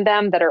older than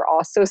them that are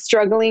also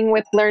struggling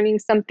with learning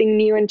something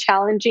new and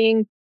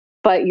challenging,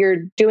 but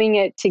you're doing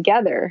it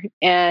together.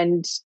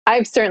 And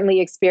I've certainly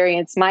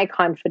experienced my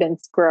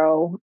confidence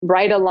grow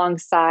right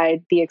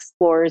alongside the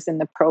explorers in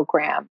the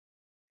program.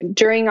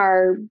 During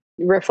our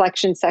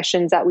reflection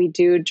sessions that we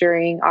do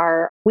during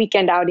our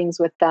weekend outings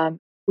with them,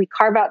 we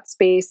carve out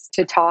space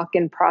to talk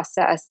and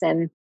process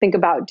and think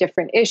about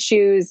different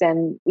issues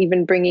and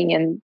even bringing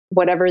in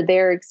whatever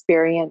they're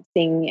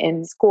experiencing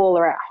in school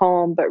or at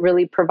home, but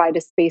really provide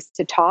a space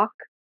to talk.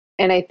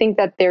 And I think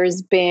that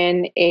there's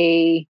been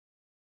a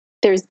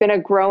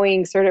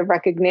growing sort of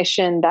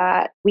recognition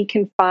that we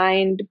can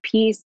find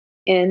peace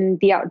in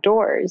the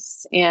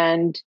outdoors,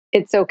 and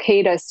it's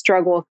okay to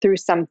struggle through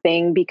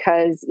something,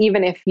 because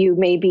even if you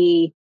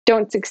maybe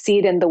don't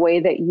succeed in the way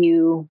that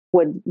you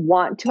would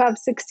want to have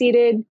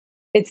succeeded,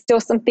 it's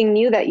still something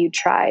new that you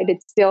tried.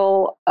 It's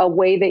still a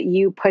way that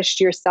you pushed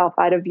yourself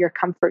out of your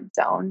comfort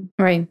zone.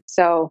 Right.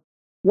 So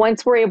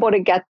once we're able to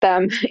get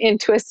them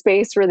into a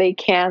space where they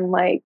can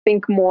like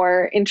think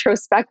more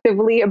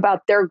introspectively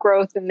about their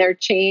growth and their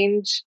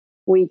change,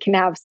 we can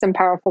have some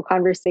powerful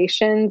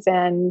conversations.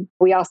 And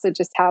we also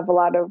just have a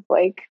lot of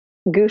like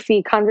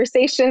goofy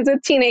conversations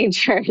with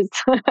teenagers.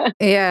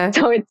 Yeah.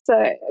 So it's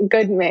a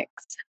good mix.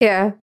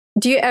 Yeah.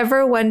 Do you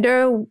ever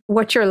wonder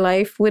what your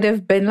life would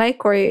have been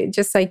like, or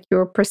just like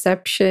your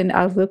perception,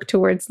 outlook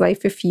towards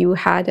life if you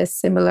had a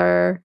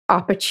similar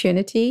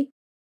opportunity?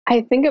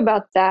 I think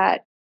about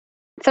that.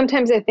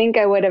 Sometimes I think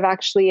I would have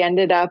actually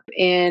ended up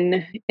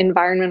in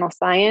environmental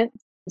science,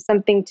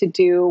 something to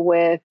do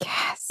with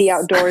the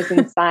outdoors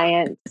and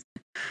science.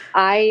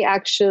 I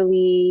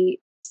actually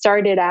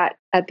started at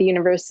the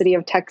University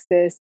of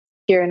Texas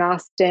here in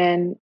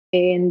Austin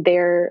in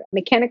their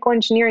mechanical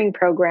engineering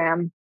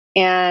program.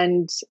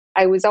 And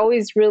I was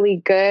always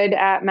really good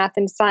at math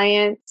and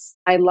science.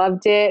 I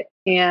loved it.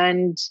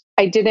 And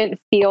I didn't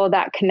feel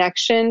that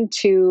connection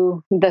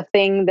to the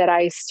thing that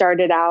I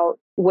started out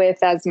with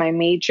as my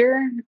major.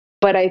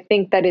 But I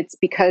think that it's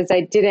because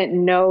I didn't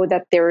know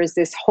that there was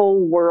this whole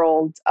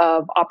world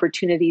of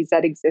opportunities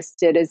that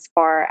existed as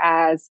far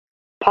as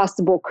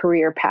possible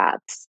career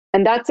paths.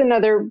 And that's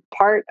another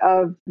part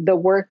of the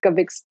work of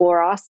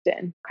Explore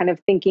Austin, kind of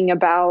thinking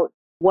about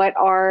What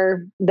are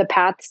the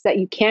paths that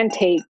you can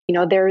take?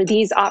 There are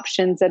these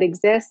options that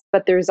exist,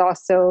 but there's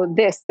also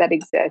this that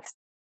exists.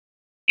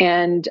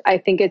 And I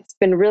think it's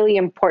been really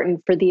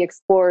important for the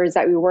explorers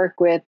that we work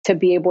with to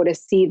be able to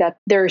see that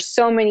there are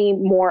so many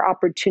more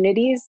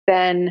opportunities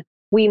than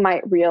we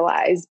might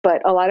realize.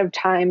 But a lot of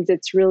times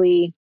it's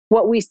really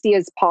what we see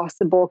as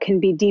possible can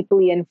be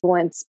deeply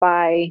influenced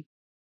by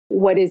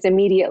what is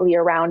immediately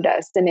around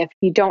us. And if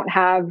you don't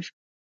have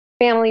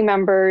family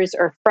members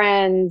or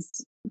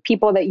friends,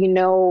 people that you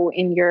know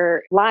in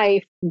your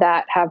life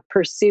that have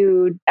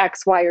pursued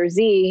X, Y, or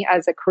Z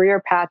as a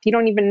career path, you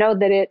don't even know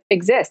that it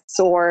exists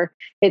or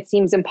it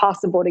seems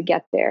impossible to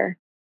get there.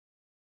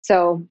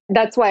 So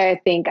that's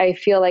why I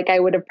feel like I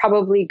would have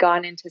probably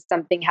gone into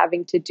something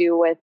having to do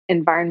with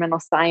environmental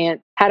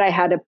science had I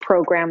had a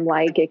program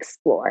like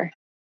Explore.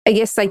 I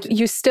guess like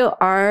you still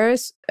are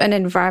an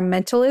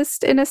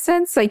environmentalist in a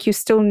sense, like you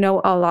still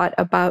know a lot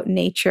about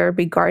nature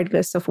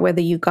regardless of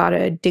whether you got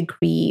a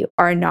degree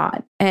or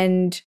not.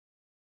 And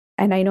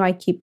I know I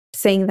keep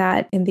saying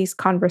that in these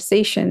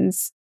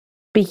conversations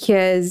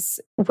because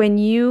when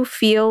you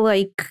feel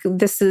like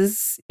this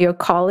is your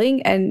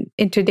calling, and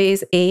in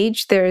today's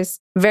age, there's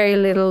very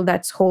little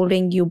that's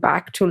holding you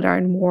back to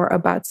learn more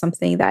about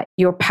something that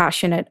you're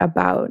passionate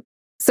about.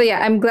 So yeah,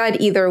 I'm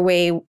glad either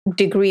way,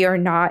 degree or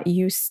not,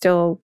 you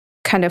still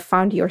kind of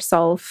found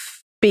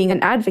yourself being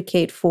an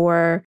advocate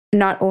for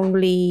not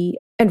only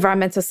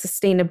environmental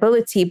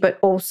sustainability, but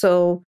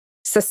also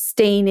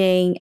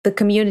sustaining the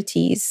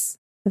communities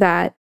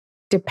that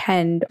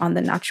depend on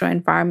the natural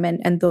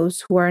environment and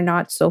those who are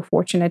not so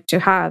fortunate to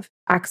have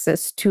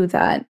access to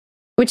that.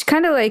 Which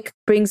kind of like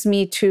brings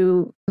me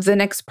to the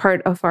next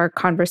part of our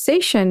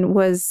conversation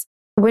was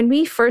when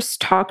we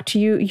first talked to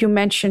you, you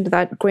mentioned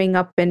that growing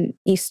up in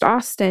East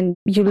Austin,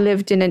 you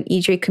lived in an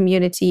EJ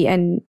community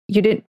and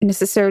you didn't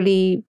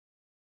necessarily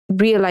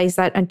realize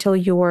that until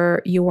you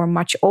were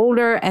much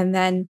older. And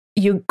then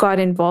you got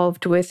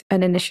involved with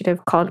an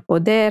initiative called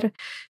Poder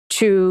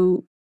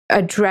to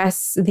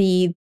address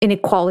the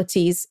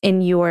inequalities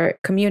in your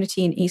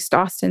community in East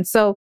Austin.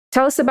 So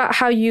tell us about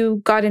how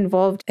you got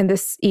involved in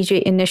this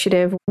EJ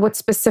initiative. What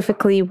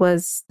specifically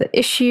was the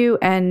issue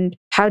and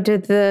how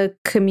did the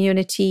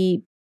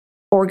community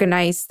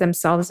organize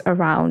themselves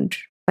around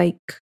like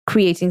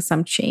creating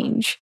some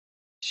change?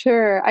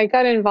 Sure. I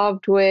got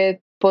involved with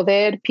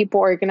Poder,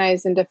 People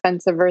Organized in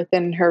Defense of Earth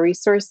and Her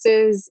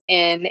Resources,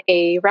 in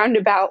a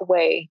roundabout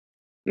way.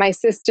 My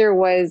sister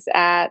was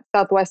at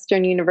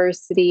Southwestern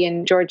University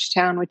in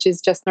Georgetown, which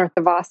is just north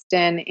of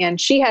Austin, and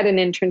she had an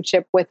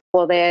internship with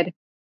Poder.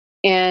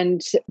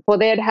 And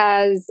Poder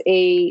has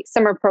a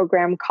summer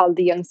program called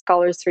the Young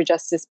Scholars for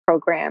Justice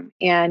program.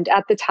 And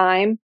at the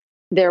time,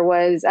 there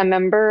was a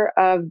member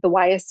of the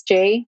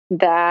YSJ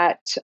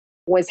that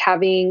was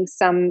having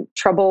some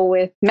trouble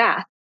with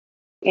math.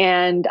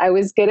 And I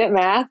was good at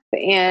math.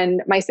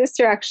 And my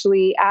sister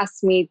actually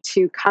asked me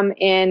to come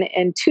in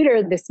and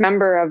tutor this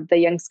member of the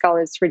Young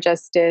Scholars for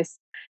Justice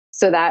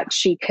so that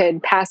she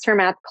could pass her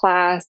math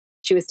class.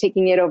 She was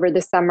taking it over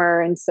the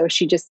summer. And so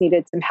she just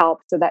needed some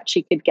help so that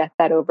she could get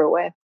that over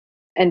with.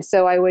 And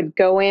so I would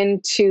go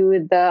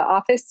into the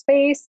office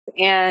space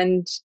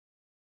and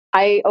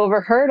I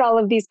overheard all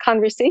of these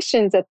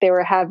conversations that they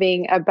were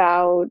having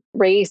about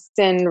race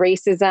and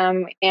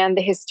racism and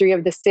the history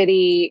of the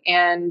city.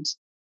 And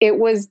it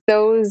was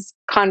those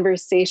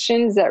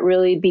conversations that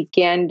really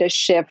began to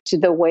shift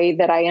the way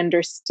that I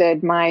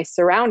understood my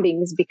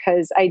surroundings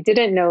because I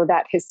didn't know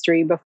that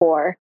history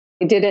before.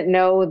 I didn't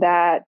know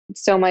that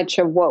so much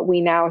of what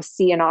we now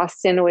see in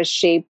Austin was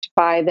shaped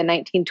by the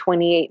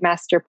 1928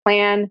 master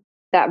plan.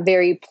 That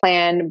very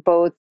plan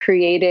both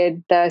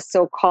created the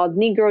so-called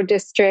Negro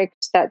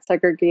district that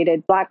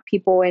segregated Black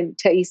people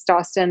into East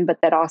Austin, but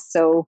that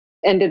also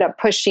ended up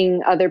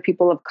pushing other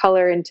people of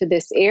color into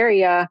this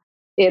area.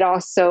 It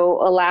also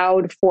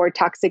allowed for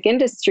toxic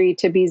industry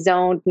to be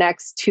zoned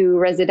next to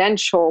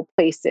residential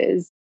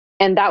places.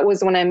 And that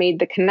was when I made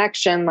the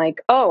connection,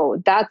 like,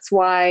 oh, that's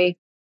why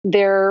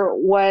there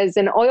was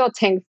an oil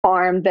tank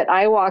farm that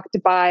I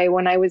walked by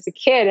when I was a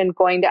kid and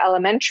going to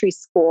elementary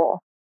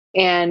school.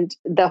 And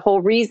the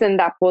whole reason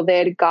that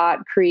Poder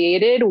got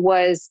created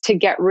was to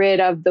get rid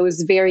of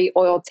those very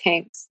oil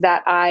tanks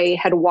that I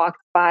had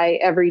walked by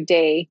every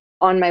day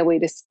on my way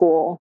to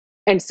school.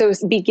 And so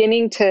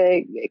beginning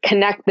to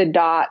connect the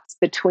dots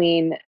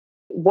between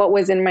what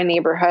was in my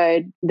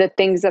neighborhood, the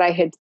things that I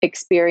had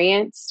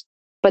experienced,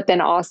 but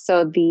then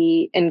also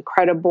the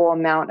incredible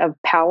amount of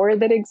power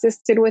that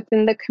existed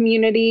within the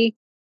community.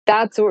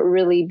 That's what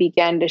really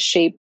began to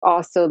shape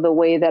also the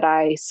way that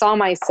I saw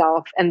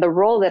myself and the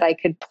role that I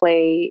could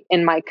play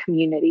in my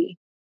community.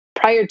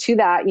 Prior to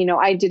that,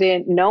 I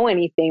didn't know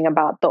anything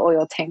about the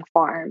oil tank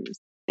farms.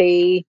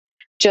 They,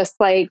 just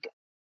like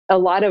a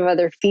lot of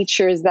other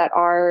features that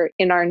are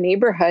in our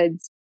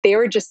neighborhoods, they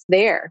were just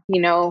there.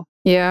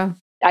 Yeah.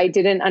 I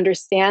didn't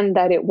understand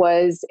that it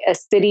was a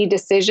city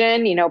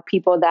decision.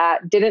 People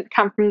that didn't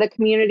come from the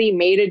community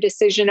made a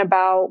decision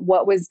about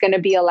what was going to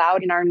be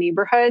allowed in our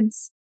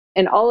neighborhoods.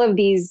 And all of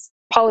these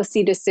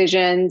policy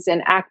decisions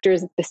and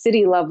actors at the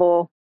city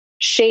level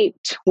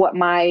shaped what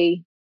my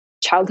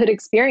childhood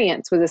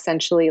experience was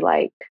essentially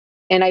like.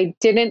 And I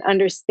didn't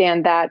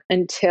understand that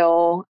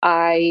until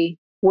I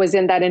was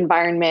in that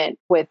environment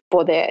with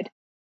Poder.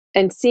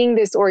 And seeing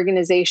this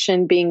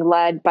organization being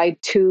led by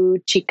two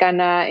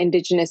Chicana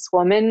indigenous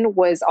women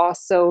was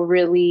also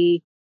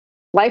really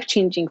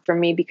life-changing for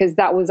me, because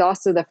that was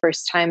also the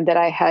first time that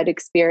I had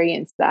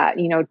experienced that,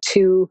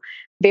 two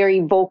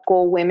very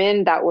vocal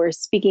women that were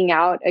speaking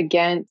out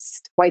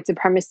against white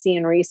supremacy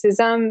and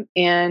racism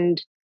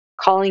and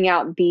calling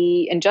out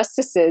the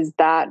injustices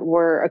that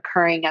were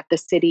occurring at the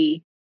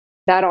city.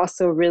 That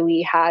also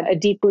really had a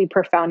deeply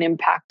profound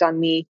impact on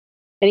me.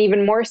 And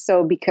even more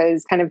so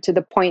because, kind of to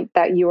the point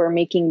that you were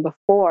making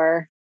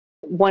before,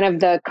 one of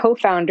the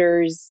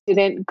co-founders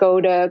didn't go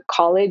to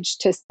college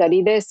to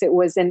study this. It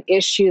was an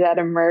issue that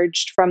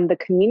emerged from the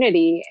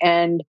community.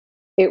 And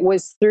it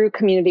was through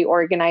community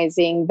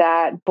organizing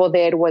that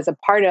Poder was a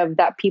part of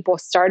that people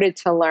started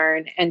to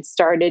learn and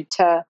started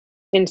to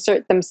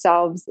insert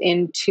themselves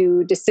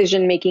into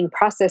decision-making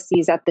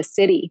processes at the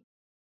city.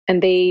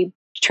 And they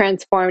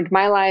transformed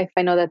my life.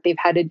 I know that they've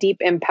had a deep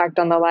impact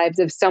on the lives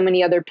of so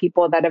many other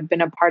people that have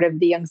been a part of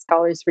the Young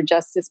Scholars for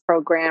Justice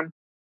program.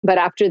 But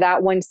after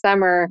that one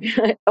summer,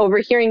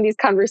 overhearing these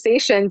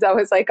conversations, I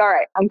was like, all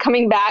right, I'm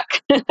coming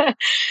back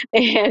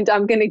and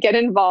I'm going to get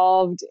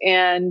involved.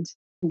 And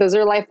those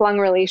are lifelong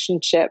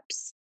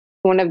relationships.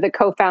 One of the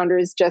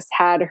co-founders just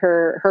had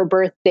her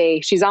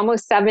birthday. She's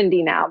almost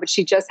 70 now, but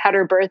she just had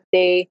her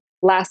birthday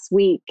last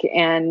week.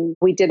 And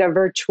we did a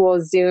virtual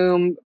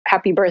Zoom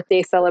happy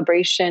birthday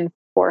celebration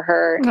for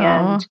her.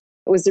 Aww. And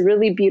it was a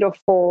really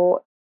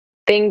beautiful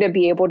thing to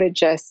be able to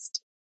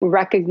just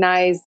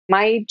recognize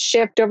my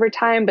shift over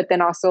time, but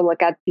then also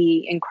look at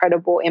the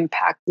incredible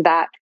impact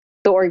that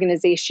the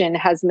organization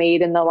has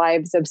made in the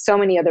lives of so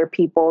many other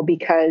people,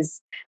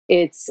 because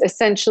it's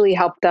essentially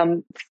helped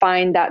them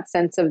find that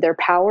sense of their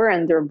power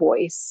and their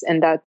voice.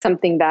 And that's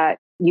something that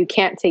you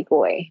can't take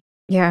away.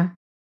 Yeah.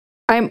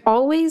 I'm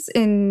always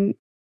in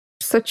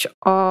such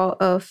awe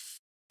of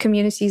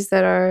communities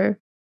that are,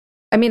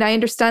 I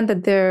understand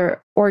that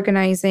they're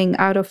organizing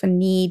out of a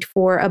need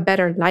for a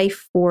better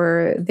life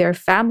for their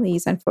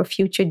families and for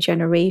future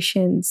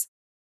generations.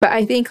 But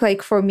I think,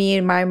 like, for me,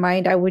 in my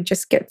mind, I would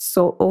just get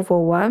so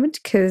overwhelmed,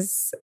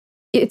 because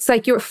it's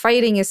like you're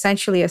fighting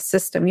essentially a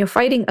system. You're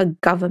fighting a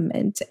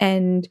government.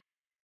 And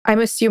I'm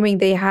assuming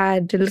they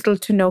had little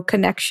to no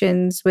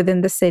connections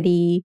within the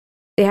city.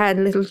 They had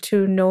little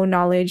to no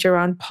knowledge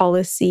around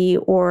policy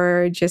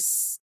or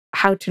just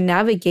how to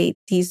navigate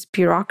these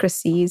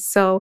bureaucracies.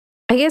 So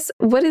I guess,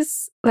 what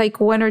is like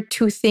one or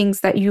two things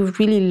that you've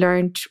really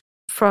learned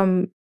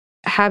from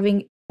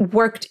having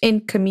worked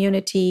in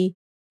community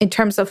in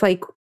terms of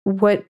like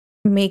what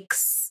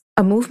makes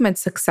a movement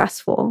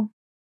successful?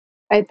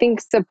 I think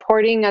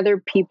supporting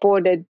other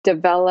people to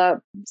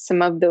develop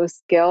some of those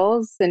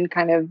skills, and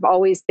kind of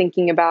always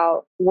thinking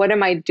about what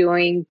am I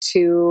doing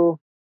to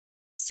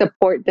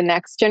support the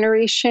next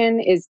generation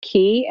is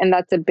key. And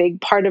that's a big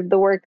part of the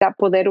work that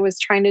Poder was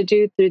trying to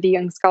do through the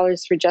Young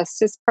Scholars for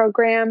Justice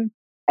program.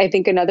 I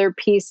think another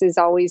piece is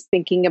always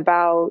thinking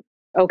about,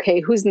 okay,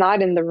 who's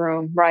not in the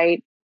room,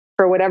 right?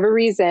 For whatever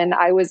reason,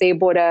 I was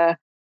able to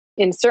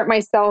insert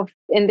myself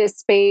in this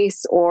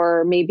space,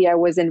 or maybe I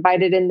was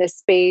invited in this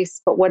space,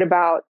 but what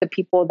about the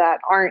people that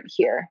aren't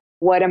here?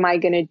 What am I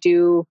going to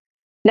do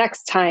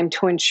next time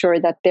to ensure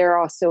that they're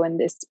also in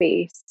this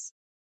space?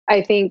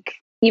 I think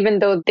even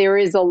though there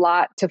is a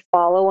lot to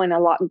follow and a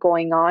lot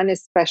going on,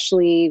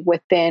 especially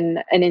within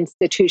an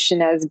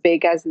institution as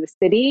big as the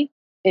city,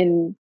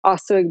 and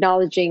also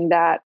acknowledging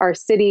that our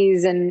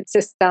cities and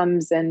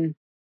systems and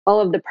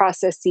all of the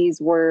processes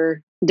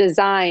were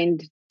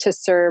designed to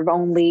serve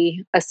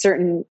only a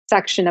certain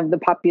section of the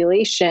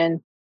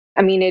population.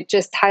 I mean, it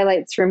just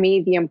highlights for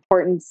me the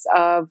importance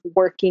of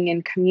working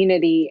in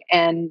community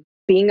and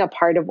being a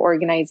part of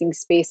organizing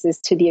spaces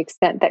to the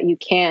extent that you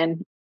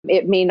can.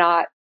 It may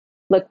not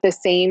look the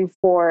same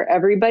for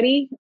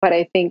everybody, but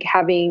I think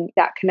having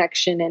that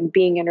connection and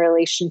being in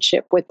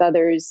relationship with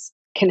others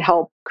can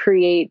help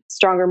create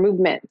stronger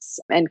movements,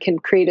 and can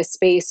create a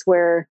space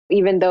where,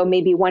 even though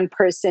maybe one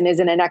person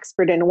isn't an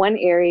expert in one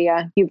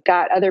area, you've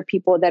got other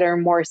people that are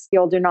more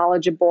skilled or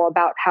knowledgeable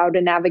about how to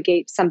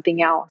navigate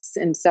something else.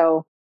 And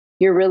so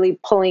you're really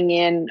pulling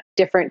in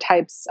different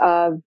types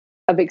of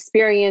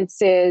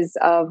experiences,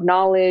 of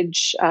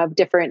knowledge, of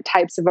different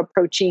types of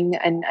approaching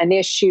an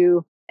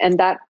issue. And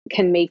that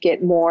can make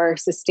it more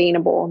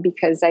sustainable,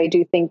 because I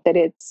do think that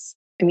it's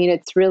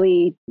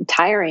really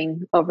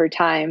tiring over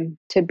time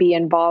to be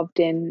involved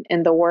in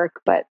the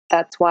work. But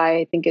that's why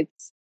I think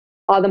it's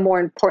all the more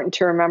important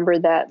to remember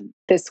that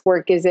this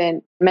work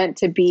isn't meant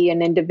to be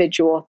an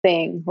individual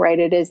thing, right?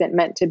 It isn't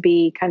meant to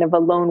be kind of a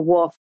lone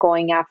wolf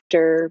going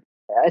after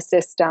a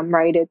system,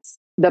 right? It's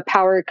the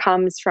power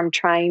comes from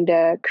trying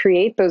to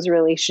create those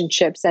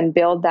relationships and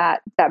build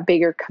that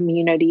bigger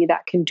community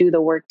that can do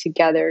the work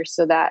together,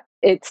 so that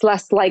it's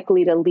less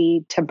likely to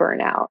lead to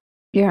burnout.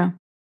 Yeah.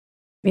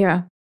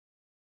 Yeah.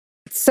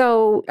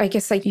 So I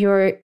guess like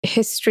your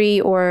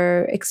history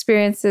or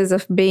experiences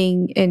of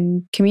being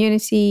in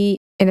community,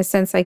 in a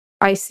sense, like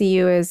I see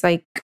you as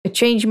like a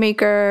change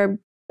maker,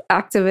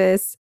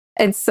 activist.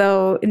 And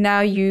so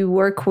now you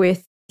work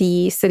with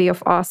the city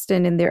of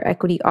Austin in their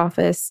equity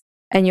office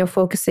and you're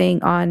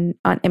focusing on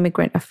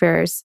immigrant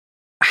affairs.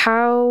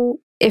 How,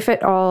 if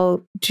at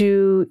all,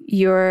 do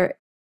your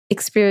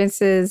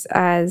experiences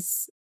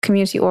as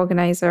community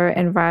organizer,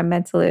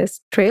 environmentalist,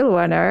 trail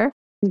runner,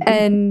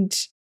 and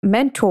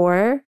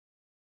mentor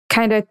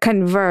kind of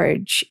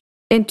converge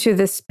into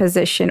this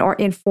position or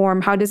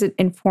inform? How does it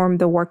inform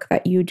the work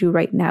that you do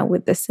right now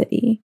with the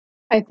city?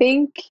 I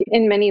think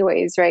in many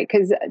ways, right?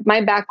 Because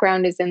my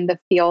background is in the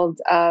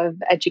field of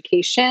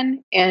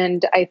education.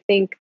 And I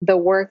think the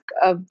work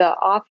of the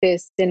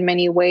office in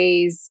many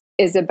ways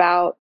is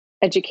about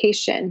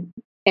education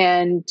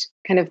and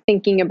kind of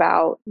thinking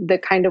about the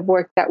kind of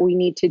work that we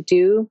need to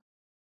do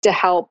to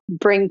help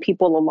bring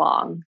people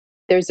along.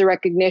 There's a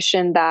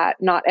recognition that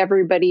not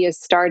everybody is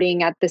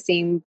starting at the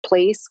same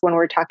place when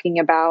we're talking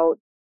about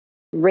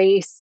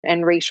race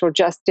and racial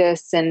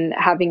justice and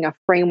having a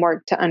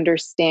framework to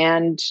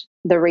understand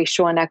the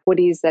racial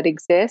inequities that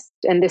exist.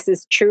 And this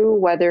is true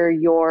whether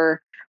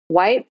you're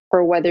white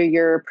or whether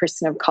you're a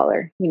person of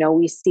color. You know,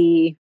 we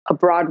see a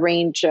broad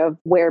range of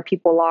where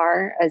people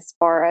are as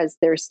far as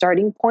their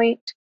starting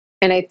point.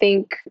 And I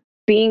think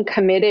being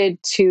committed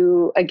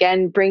to,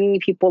 again, bringing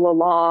people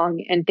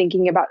along and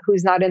thinking about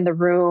who's not in the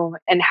room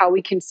and how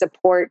we can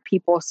support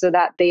people so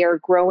that they are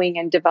growing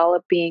and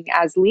developing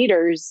as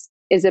leaders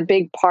is a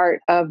big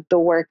part of the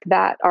work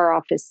that our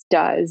office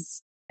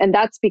does. And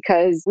that's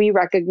because we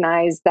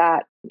recognize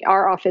that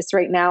our office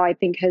right now, I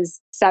think, has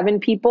 7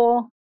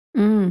 people.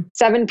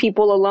 7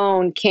 people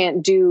alone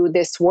can't do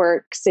this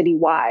work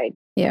citywide.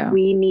 Yeah.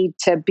 We need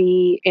to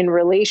be in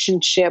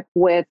relationship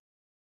with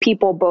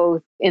people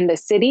both in the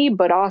city,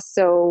 but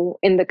also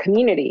in the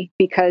community.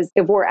 Because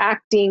if we're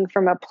acting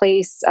from a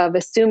place of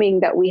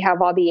assuming that we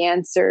have all the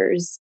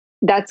answers,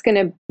 that's going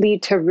to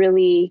lead to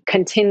really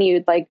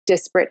continued like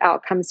disparate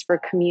outcomes for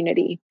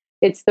community.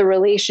 It's the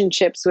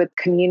relationships with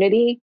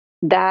community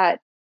that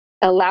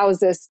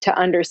allows us to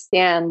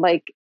understand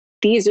like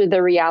these are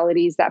the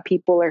realities that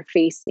people are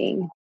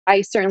facing.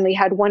 I certainly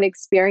had one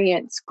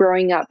experience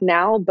growing up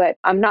now, but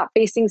I'm not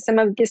facing some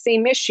of the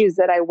same issues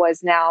that I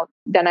was now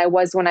than I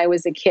was when I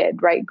was a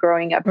kid, right?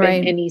 Growing up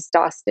in East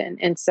Austin.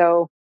 And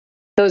so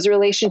those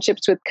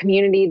relationships with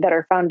community that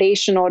are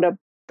foundational to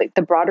like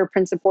the broader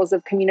principles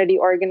of community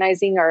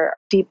organizing are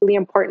deeply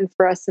important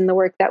for us in the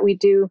work that we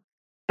do.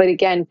 But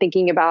again,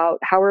 thinking about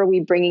how are we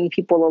bringing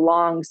people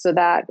along so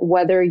that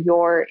whether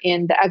you're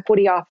in the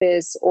equity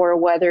office or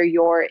whether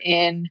you're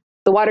in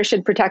the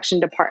watershed protection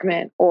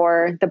department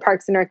or the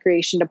parks and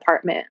recreation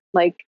department,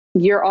 like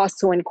you're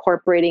also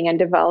incorporating and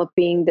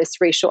developing this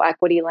racial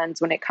equity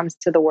lens when it comes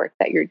to the work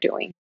that you're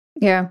doing.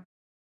 Yeah.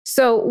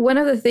 So one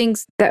of the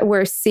things that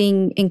we're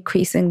seeing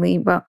increasingly,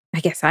 well, I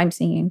guess I'm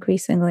seeing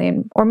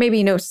increasingly, or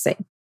maybe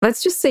noticing,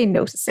 let's just say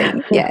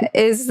noticing,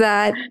 is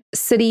that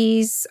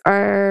cities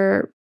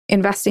are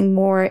investing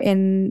more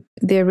in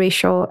their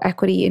racial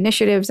equity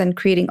initiatives and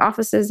creating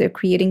offices. They're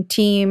creating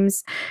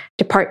teams,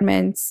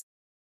 departments.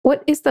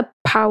 What is the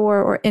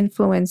power or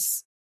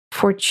influence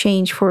for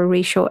change for a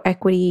racial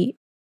equity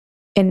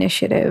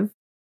initiative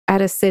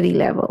at a city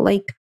level?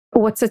 Like,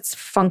 what's its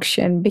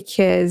function?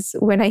 Because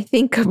when I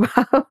think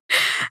about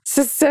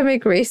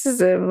systemic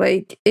racism,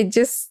 like it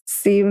just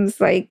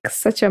seems like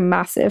such a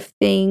massive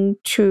thing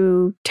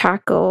to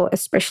tackle,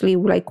 especially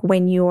like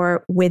when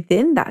you're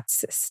within that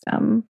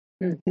system,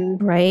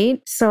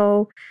 right?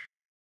 So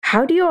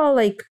how do you all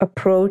like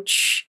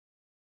approach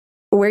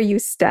where you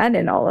stand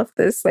in all of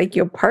this? Like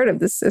you're part of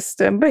the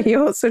system, but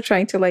you're also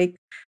trying to like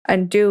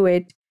undo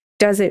it.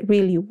 Does it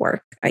really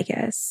work, I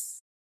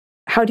guess?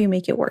 How do you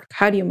make it work?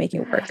 How do you make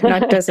it work?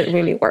 Not does it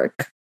really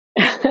work?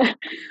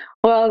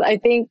 Well, I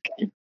think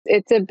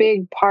it's a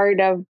big part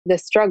of the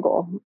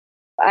struggle.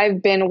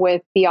 I've been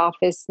with the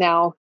office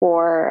now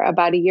for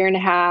about 1.5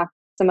 years.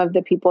 Some of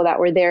the people that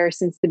were there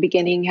since the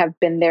beginning have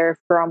been there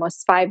for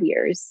almost 5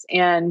 years.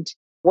 And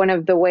one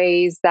of the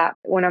ways that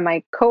one of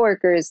my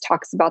coworkers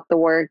talks about the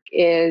work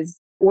is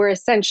we're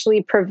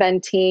essentially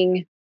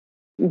preventing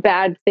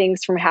bad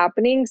things from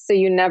happening. So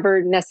you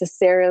never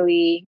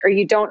necessarily, or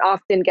you don't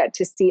often get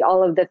to see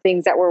all of the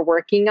things that we're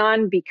working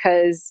on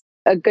because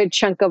a good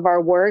chunk of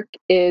our work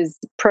is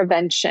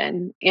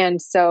prevention.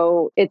 And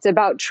so it's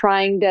about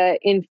trying to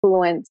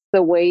influence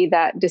the way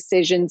that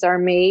decisions are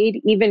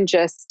made, even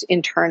just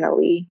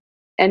internally.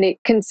 And it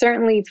can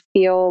certainly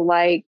feel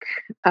like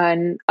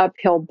an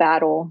uphill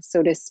battle,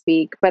 so to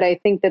speak. But I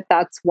think that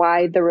that's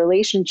why the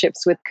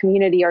relationships with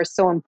community are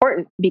so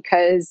important,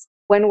 because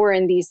when we're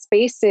in these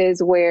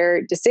spaces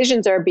where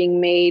decisions are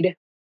being made,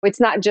 it's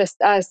not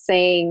just us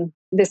saying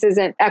this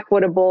isn't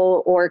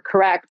equitable or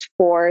correct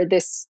for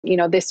this,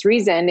 this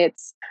reason.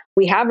 It's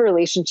we have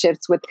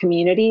relationships with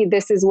community.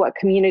 This is what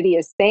community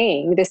is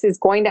saying. This is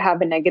going to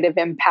have a negative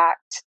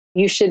impact.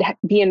 You should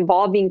be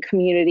involving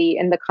community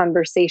in the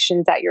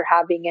conversations that you're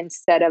having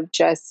instead of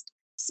just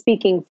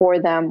speaking for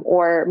them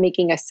or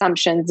making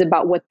assumptions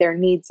about what their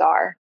needs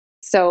are.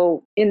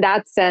 So, in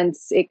that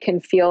sense, it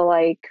can feel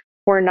like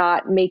we're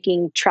not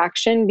making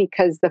traction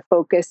because the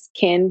focus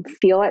can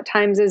feel at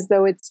times as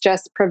though it's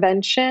just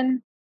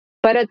prevention.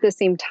 But at the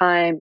same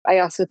time, I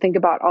also think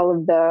about all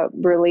of the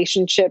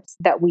relationships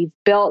that we've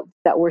built,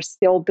 that we're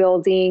still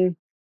building,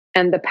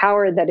 and the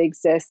power that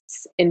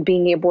exists in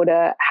being able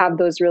to have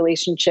those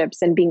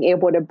relationships and being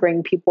able to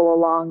bring people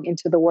along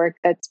into the work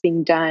that's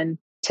being done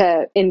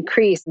to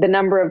increase the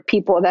number of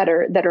people that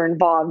are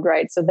involved,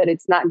 right? So that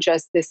it's not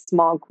just this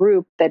small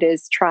group that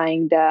is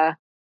trying to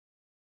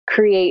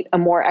create a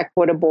more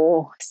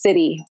equitable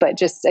city, but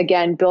just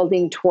again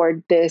building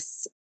toward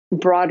this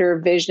broader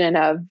vision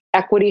of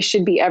equity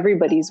should be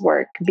everybody's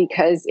work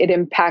because it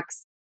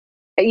impacts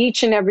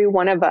each and every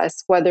one of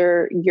us,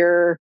 whether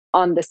you're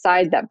on the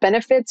side that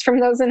benefits from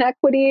those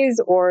inequities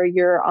or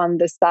you're on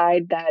the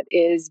side that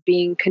is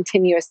being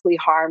continuously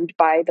harmed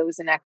by those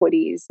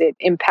inequities. It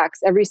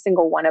impacts every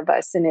single one of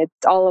us, and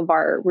it's all of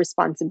our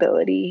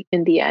responsibility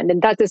in the end.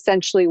 And that's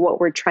essentially what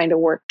we're trying to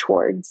work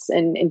towards,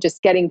 and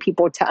just getting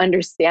people to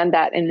understand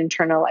that and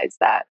internalize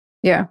that.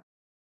 Yeah.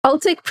 I'll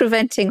take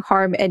preventing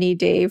harm any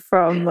day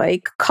from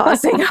like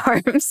causing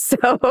harm.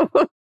 So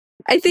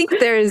I think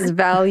there's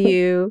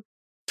value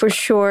for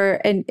sure.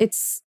 And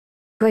it's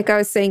like I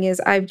was saying, is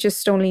I've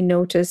just only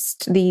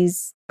noticed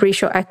these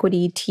racial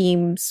equity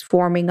teams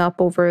forming up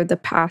over the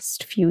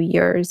past few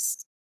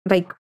years,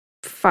 like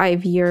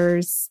 5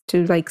 years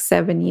to like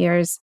 7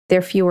 years. There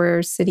are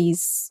fewer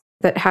cities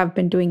that have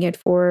been doing it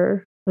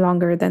for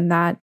longer than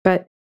that.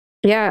 But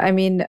yeah, I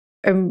mean,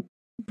 I'm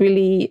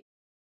really,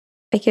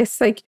 I guess,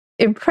 like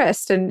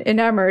impressed and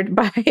enamored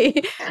by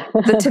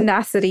the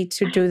tenacity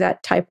to do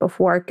that type of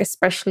work,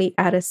 especially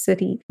at a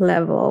city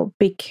level,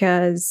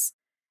 because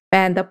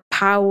and the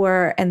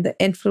power and the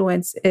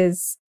influence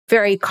is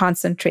very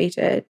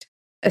concentrated,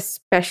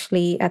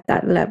 especially at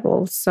that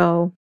level.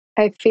 So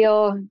I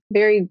feel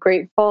very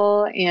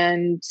grateful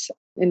and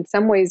in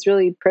some ways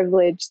really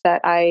privileged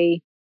that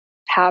I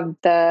have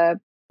the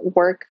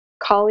work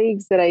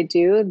colleagues that I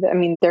do. I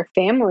mean, they're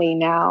family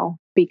now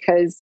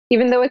because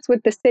even though it's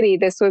with the city,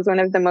 this was one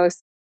of the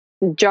most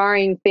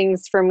jarring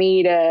things for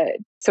me to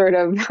sort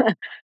of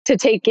to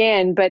take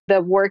in. But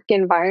the work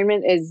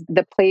environment is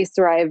the place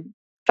where I've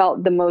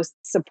felt the most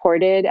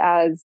supported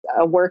as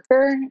a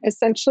worker,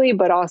 essentially,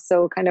 but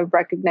also kind of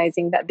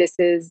recognizing that this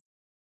is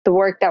the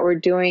work that we're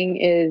doing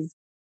is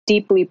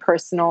deeply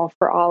personal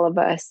for all of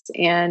us.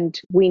 And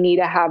we need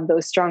to have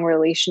those strong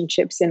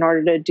relationships in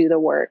order to do the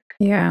work.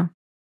 Yeah.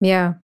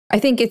 Yeah. I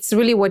think it's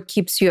really what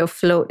keeps you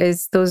afloat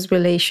is those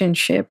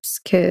relationships,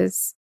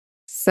 because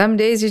some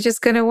days you're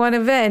just going to want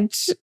to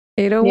vent.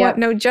 You don't want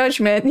no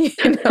judgment,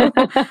 you know,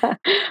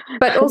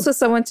 but also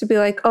someone to be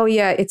like, oh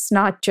yeah, it's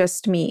not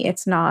just me.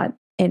 It's not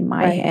in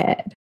my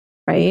head,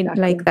 right?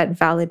 Exactly. Like that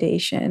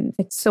validation.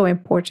 It's so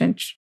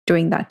important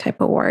doing that type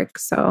of work.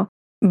 So,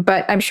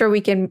 but I'm sure we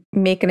can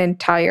make an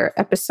entire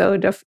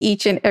episode of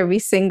each and every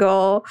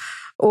single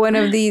one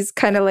of these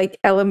kind of like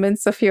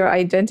elements of your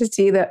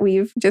identity that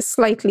we've just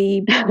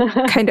slightly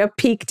kind of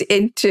peeked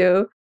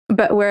into.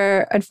 But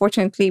we're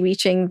unfortunately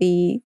reaching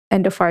the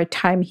end of our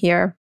time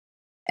here.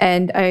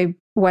 And I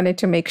wanted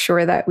to make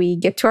sure that we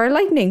get to our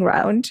lightning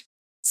round.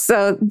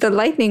 So the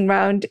lightning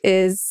round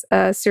is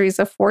a series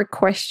of 4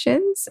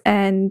 questions,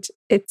 and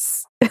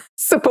it's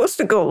supposed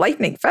to go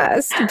lightning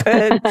fast,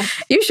 but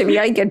usually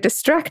I get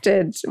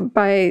distracted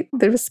by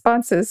the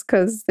responses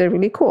because they're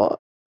really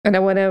cool. And I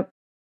want to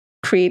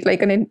create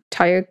like an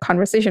entire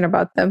conversation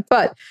about them.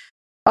 But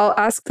I'll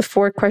ask the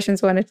 4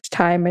 questions one at a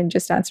time and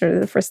just answer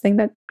the first thing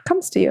that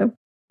comes to you.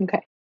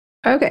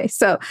 Okay,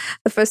 so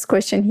the first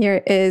question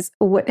here is,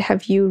 what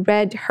have you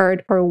read,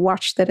 heard, or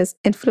watched that has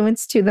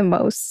influenced you the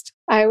most?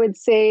 I would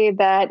say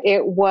that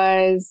it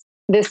was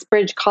This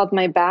Bridge Called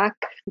My Back,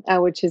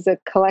 which is a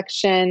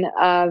collection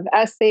of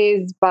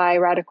essays by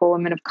radical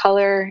women of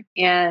color.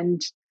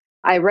 And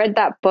I read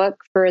that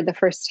book for the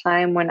first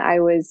time when I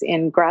was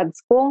in grad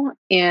school.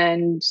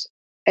 And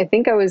I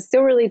think I was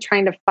still really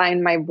trying to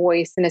find my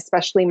voice, and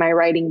especially my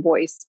writing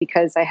voice,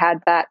 because I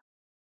had that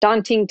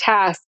daunting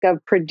task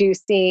of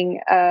producing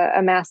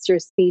a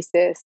master's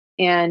thesis.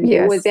 And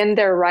it was in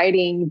their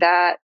writing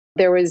that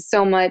there was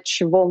so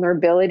much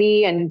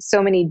vulnerability and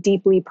so many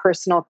deeply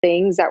personal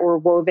things that were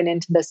woven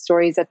into the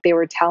stories that they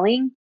were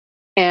telling.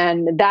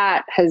 And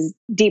that has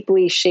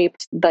deeply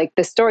shaped like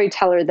the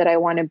storyteller that I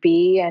want to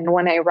be. And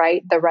when I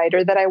write, the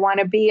writer that I want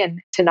to be,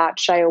 and to not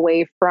shy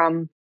away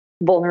from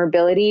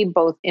vulnerability,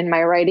 both in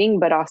my writing,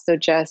 but also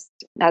just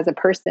as a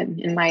person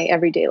in my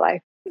everyday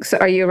life. So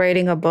are you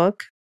writing a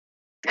book?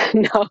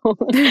 No.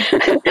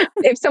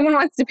 If someone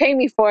wants to pay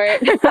me for it,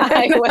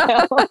 I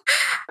will.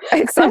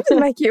 It sounded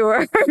like you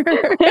were.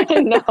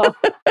 No.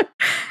 I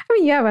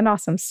mean, you have an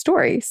awesome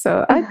story,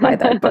 so I'd buy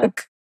that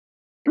book.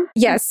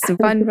 Yes,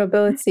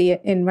 vulnerability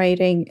in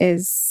writing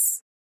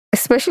is,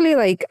 especially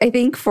like, I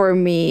think for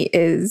me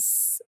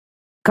is,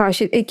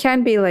 gosh, it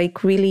can be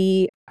like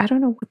really, I don't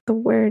know what the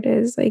word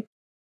is, like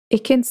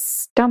it can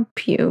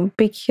stump you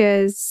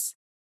because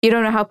you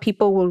don't know how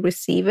people will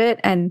receive it.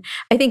 And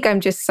I think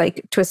I'm just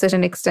like, to a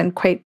certain extent,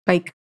 quite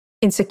like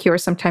insecure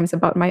sometimes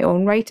about my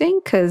own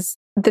writing, because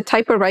the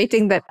type of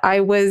writing that I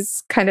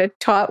was kind of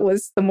taught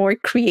was the more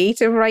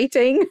creative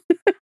writing.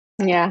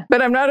 Yeah.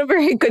 But I'm not a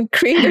very good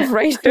creative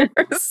writer.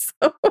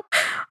 So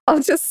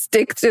I'll just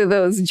stick to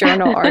those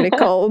journal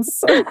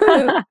articles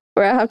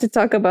where I have to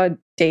talk about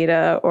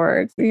data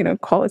or,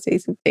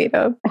 qualitative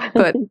data.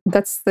 But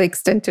that's the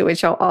extent to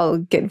which I'll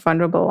get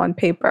vulnerable on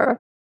paper.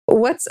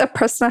 What's a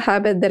personal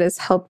habit that has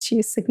helped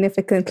you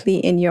significantly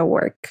in your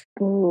work?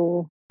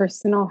 Ooh,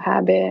 personal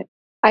habit.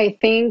 I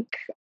think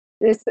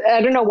this, I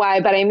don't know why,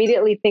 but I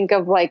immediately think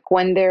of like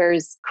when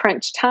there's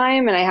crunch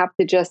time and I have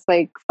to just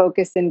like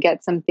focus and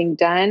get something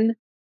done.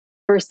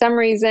 For some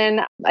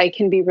reason, I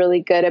can be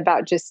really good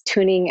about just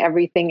tuning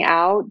everything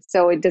out.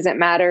 So it doesn't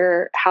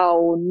matter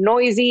how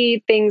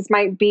noisy things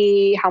might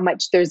be, how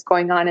much there's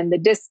going on in the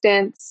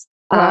distance,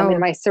 in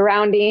my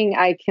surrounding.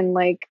 I can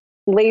like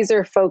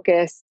laser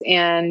focus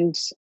and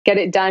get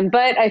it done.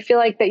 But I feel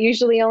like that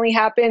usually only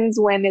happens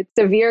when it's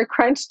severe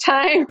crunch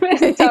time.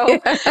 So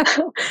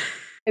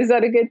is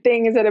that a good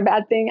thing? Is that a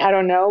bad thing? I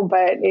don't know,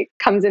 but it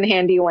comes in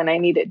handy when I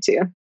need it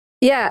to.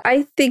 Yeah,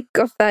 I think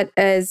of that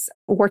as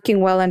working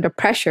well under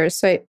pressure.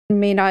 So it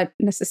may not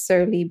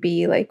necessarily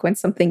be like when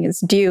something is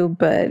due,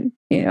 but,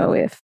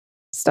 if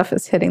stuff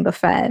is hitting the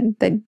fan,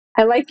 then.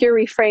 I like your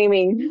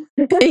reframing.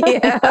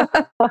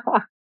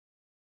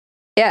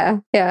 Yeah.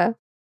 Yeah.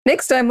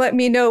 Next time, let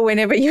me know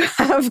whenever you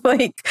have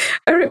like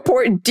a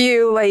report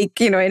due, like,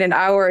 in an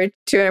hour or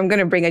two, and I'm going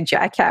to bring a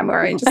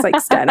jackhammer and just like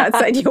stand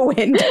outside your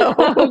window.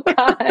 Oh,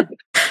 God.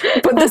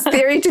 Put this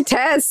theory to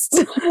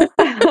test.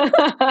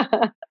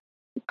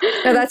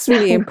 No, that's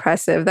really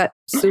impressive. That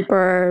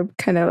super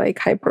kind of like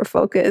hyper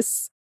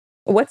focus.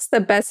 What's the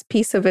best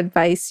piece of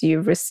advice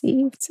you've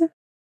received?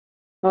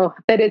 Oh,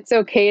 that it's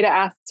okay to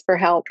ask for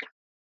help.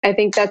 I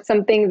think that's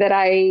something that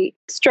I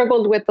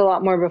struggled with a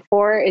lot more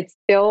before. It's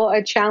still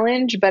a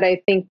challenge, but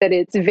I think that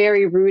it's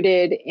very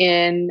rooted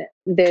in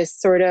this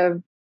sort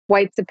of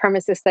white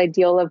supremacist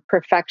ideal of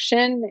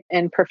perfection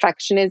and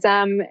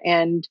perfectionism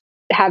and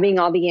having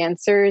all the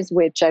answers,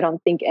 which I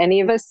don't think any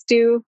of us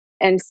do,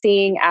 and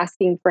seeing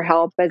asking for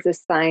help as a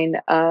sign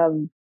of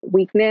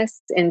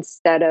weakness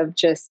instead of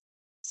just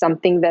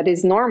something that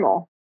is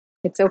normal.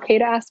 It's okay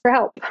to ask for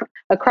help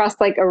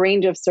across like a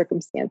range of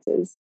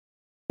circumstances.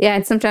 Yeah,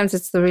 and sometimes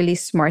it's the really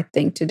smart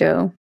thing to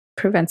do.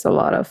 Prevents a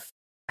lot of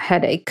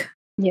headache.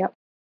 Yep.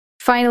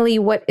 Finally,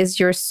 what is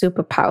your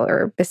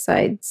superpower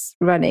besides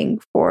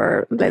running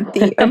for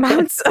lengthy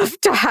amounts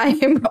of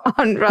time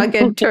on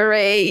rugged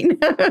terrain?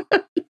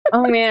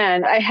 Oh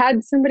man, I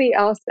had somebody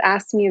else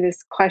ask me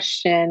this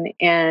question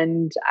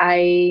and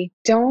I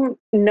don't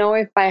know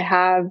if I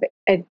have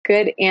a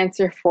good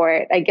answer for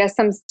it. I guess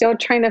I'm still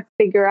trying to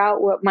figure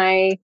out what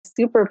my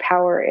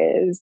superpower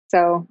is.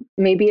 So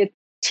maybe it's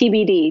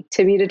TBD,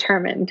 to be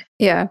determined.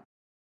 Yeah.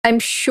 I'm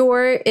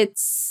sure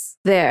it's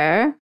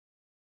there.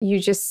 You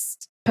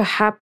just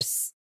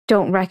perhaps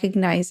don't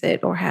recognize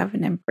it or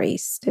haven't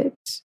embraced it.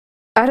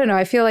 I don't know.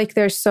 I feel like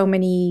there's so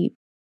many.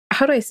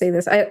 How do I say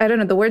this? I don't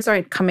know. The words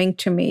aren't coming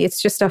to me. It's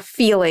just a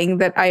feeling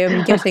that I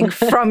am getting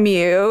from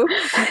you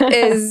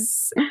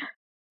is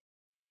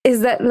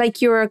that like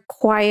you're a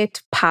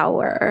quiet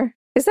power.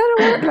 Is that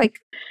a word? Like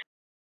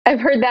I've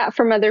heard that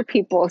from other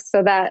people.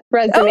 So that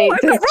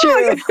resonates as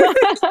true.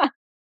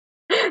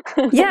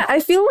 Yeah, I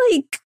feel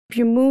like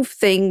you move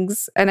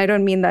things, and I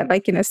don't mean that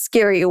like in a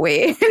scary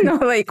way,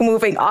 like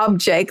moving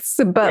objects,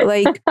 but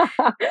like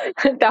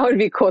that would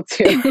be cool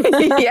too.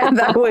 Yeah,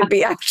 that would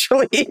be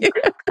actually,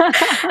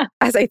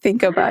 as I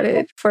think about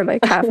it for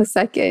like half a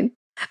second.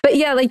 But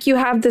yeah, like you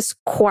have this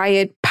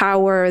quiet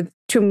power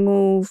to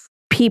move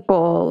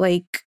people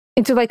like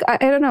into like, I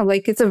don't know,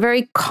 like it's a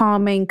very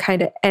calming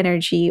kind of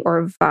energy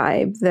or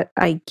vibe that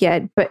I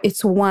get, but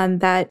it's one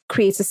that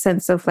creates a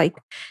sense of like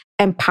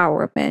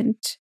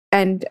empowerment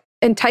and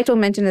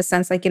entitlement in a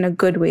sense, like in a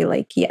good way,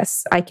 like,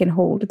 yes, I can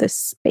hold this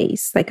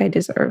space, like I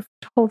deserve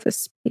to hold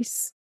this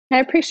space. I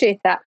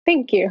appreciate that.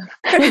 Thank you.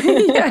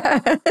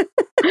 Yeah.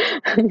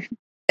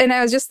 And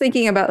I was just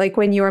thinking about like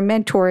when you are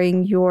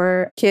mentoring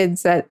your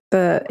kids at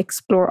the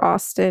Explore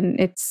Austin,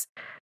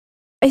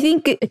 I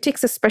think it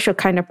takes a special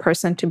kind of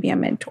person to be a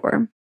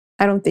mentor.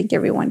 I don't think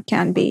everyone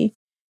can be.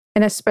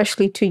 And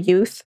especially to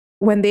youth,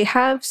 when they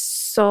have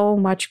so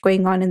much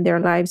going on in their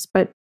lives,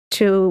 but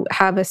to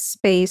have a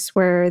space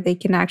where they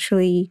can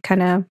actually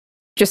kind of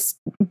just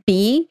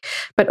be,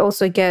 but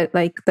also get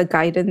like the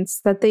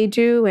guidance that they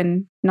do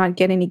and not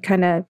get any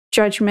kind of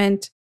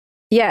judgment.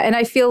 Yeah. And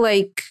I feel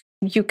like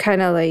you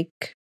kind of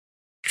like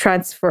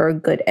transfer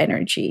good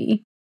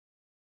energy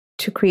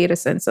to create a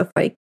sense of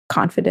like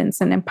confidence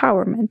and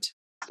empowerment.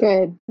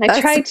 Good.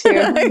 I try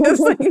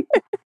to.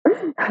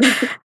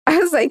 I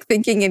was like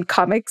thinking in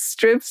comic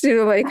strips,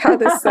 like how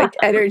this like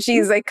energy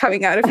is like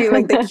coming out of you,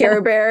 like the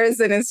Care Bears,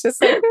 and it's just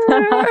like,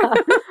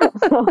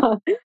 Oh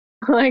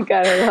my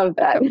God, I love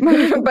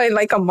that. By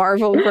like a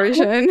Marvel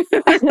version.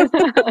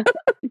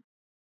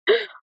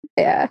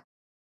 Yeah.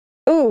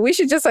 Oh, we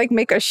should just like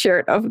make a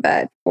shirt of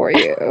that for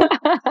you,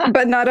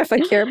 but not of a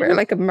Care Bear,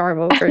 like a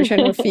Marvel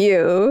version of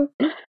you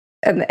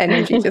and the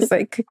energy just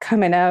like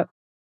coming out.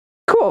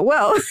 Cool.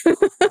 Well,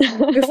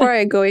 before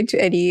I go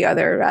into any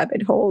other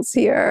rabbit holes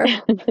here.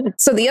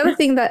 So the other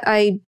thing that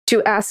I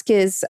do ask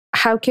is,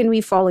 how can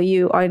we follow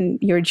you on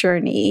your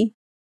journey?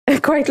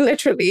 Quite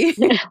literally.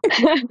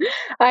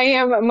 I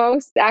am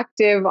most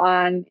active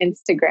on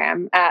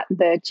Instagram at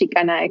the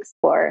Chicana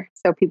Explorer,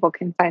 so people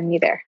can find me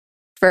there.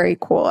 Very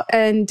cool.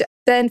 And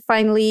then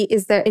finally,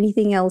 is there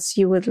anything else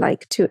you would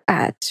like to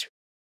add?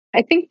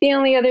 I think the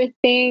only other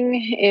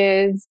thing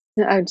is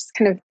I'm just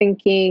kind of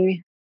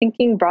thinking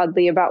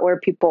broadly about where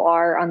people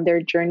are on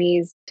their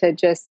journeys, to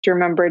just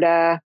remember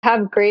to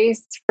have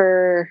grace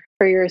for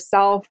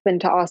yourself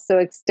and to also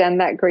extend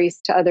that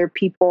grace to other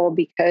people,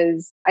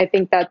 because I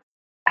think that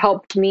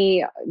helped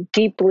me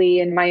deeply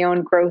in my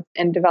own growth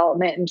and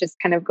development, and just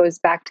kind of goes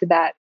back to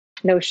that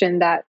notion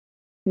that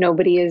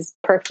nobody is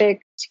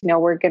perfect.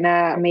 We're going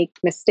to make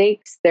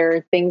mistakes. There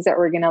are things that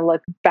we're going to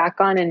look back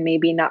on and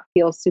maybe not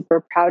feel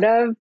super proud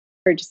of,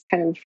 or just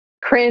kind of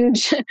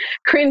cringe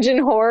in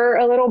horror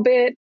a little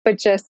bit. But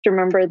just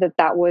remember that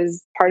that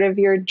was part of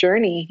your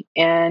journey,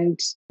 and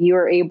you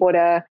were able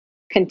to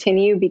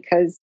continue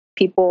because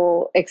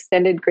people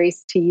extended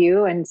grace to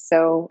you. And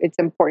so it's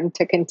important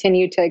to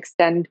continue to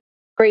extend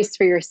grace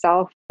for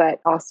yourself, but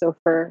also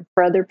for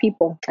other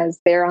people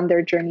as they're on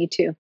their journey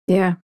too.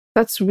 Yeah,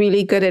 that's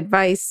really good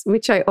advice,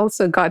 which I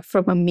also got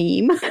from a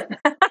meme.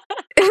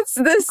 It's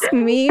this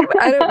meme.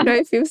 I don't know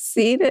if you've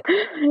seen it.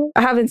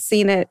 I haven't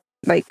seen it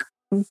like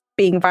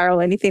being viral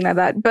or anything like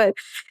that, but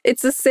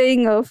it's a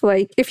saying of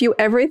like, if you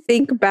ever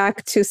think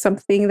back to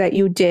something that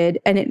you did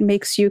and it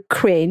makes you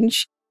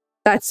cringe,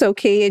 that's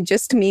okay. It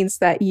just means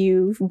that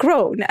you've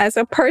grown as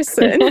a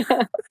person,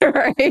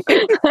 right?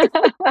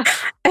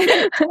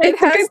 It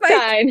has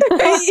like,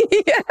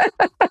 yeah.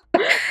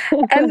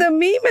 And the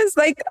meme is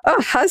like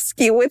a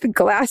husky with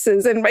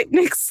glasses, and right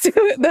next to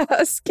it, the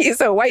husky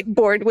is a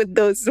whiteboard with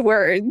those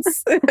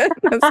words.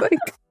 It's like,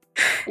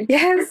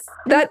 yes,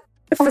 that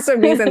for some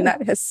reason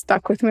that has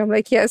stuck with me. I'm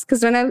like, yes,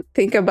 because when I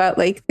think about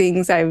like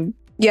things I've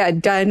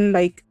done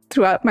like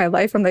throughout my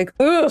life, I'm like,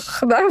 ugh,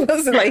 that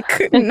was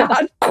like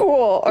not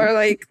cool, or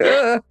like,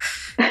 ugh.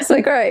 It's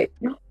like, all right,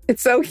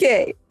 it's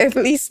okay. At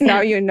least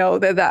now you know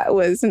that that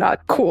was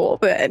not cool.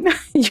 Then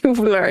you've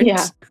learned.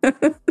 Yeah.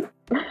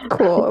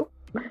 Cool.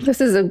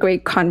 This is a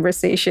great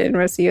conversation,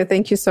 Rocio.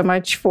 Thank you so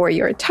much for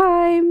your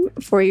time,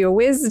 for your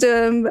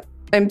wisdom.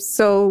 I'm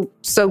so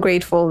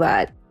grateful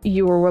that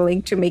you were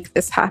willing to make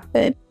this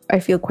happen. I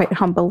feel quite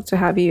humbled to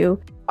have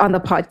you on the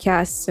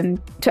podcast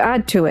and to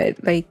add to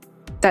it. Like,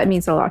 that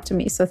means a lot to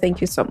me. So thank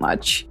you so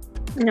much.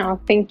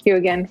 No, thank you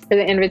again for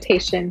the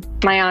invitation.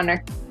 My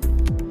honor.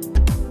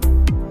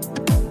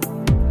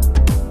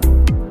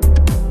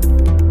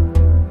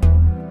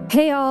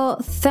 Hey all,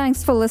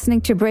 thanks for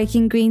listening to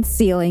Breaking Green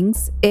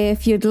Ceilings.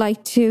 If you'd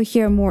like to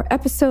hear more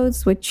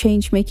episodes with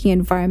change-making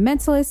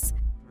environmentalists,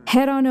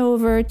 head on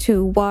over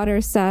to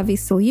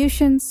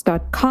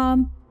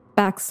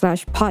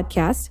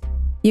watersavvysolutions.com/podcast.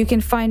 You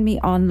can find me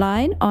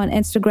online on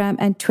Instagram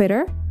and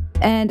Twitter.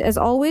 And as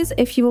always,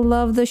 if you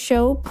love the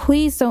show,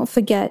 please don't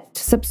forget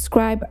to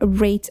subscribe,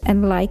 rate,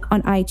 and like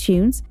on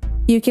iTunes.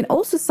 You can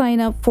also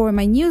sign up for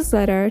my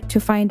newsletter to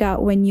find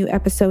out when new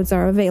episodes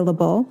are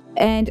available.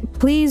 And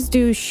please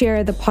do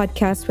share the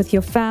podcast with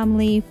your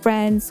family,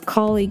 friends,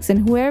 colleagues,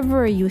 and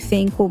whoever you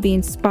think will be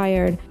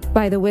inspired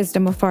by the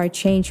wisdom of our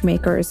change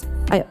makers.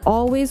 I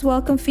always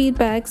welcome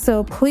feedback,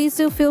 so please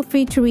do feel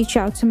free to reach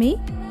out to me.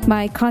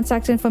 My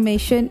contact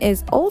information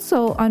is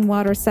also on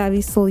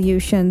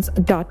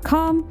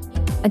watersavvysolutions.com.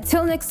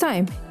 Until next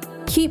time,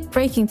 keep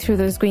breaking through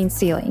those green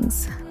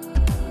ceilings.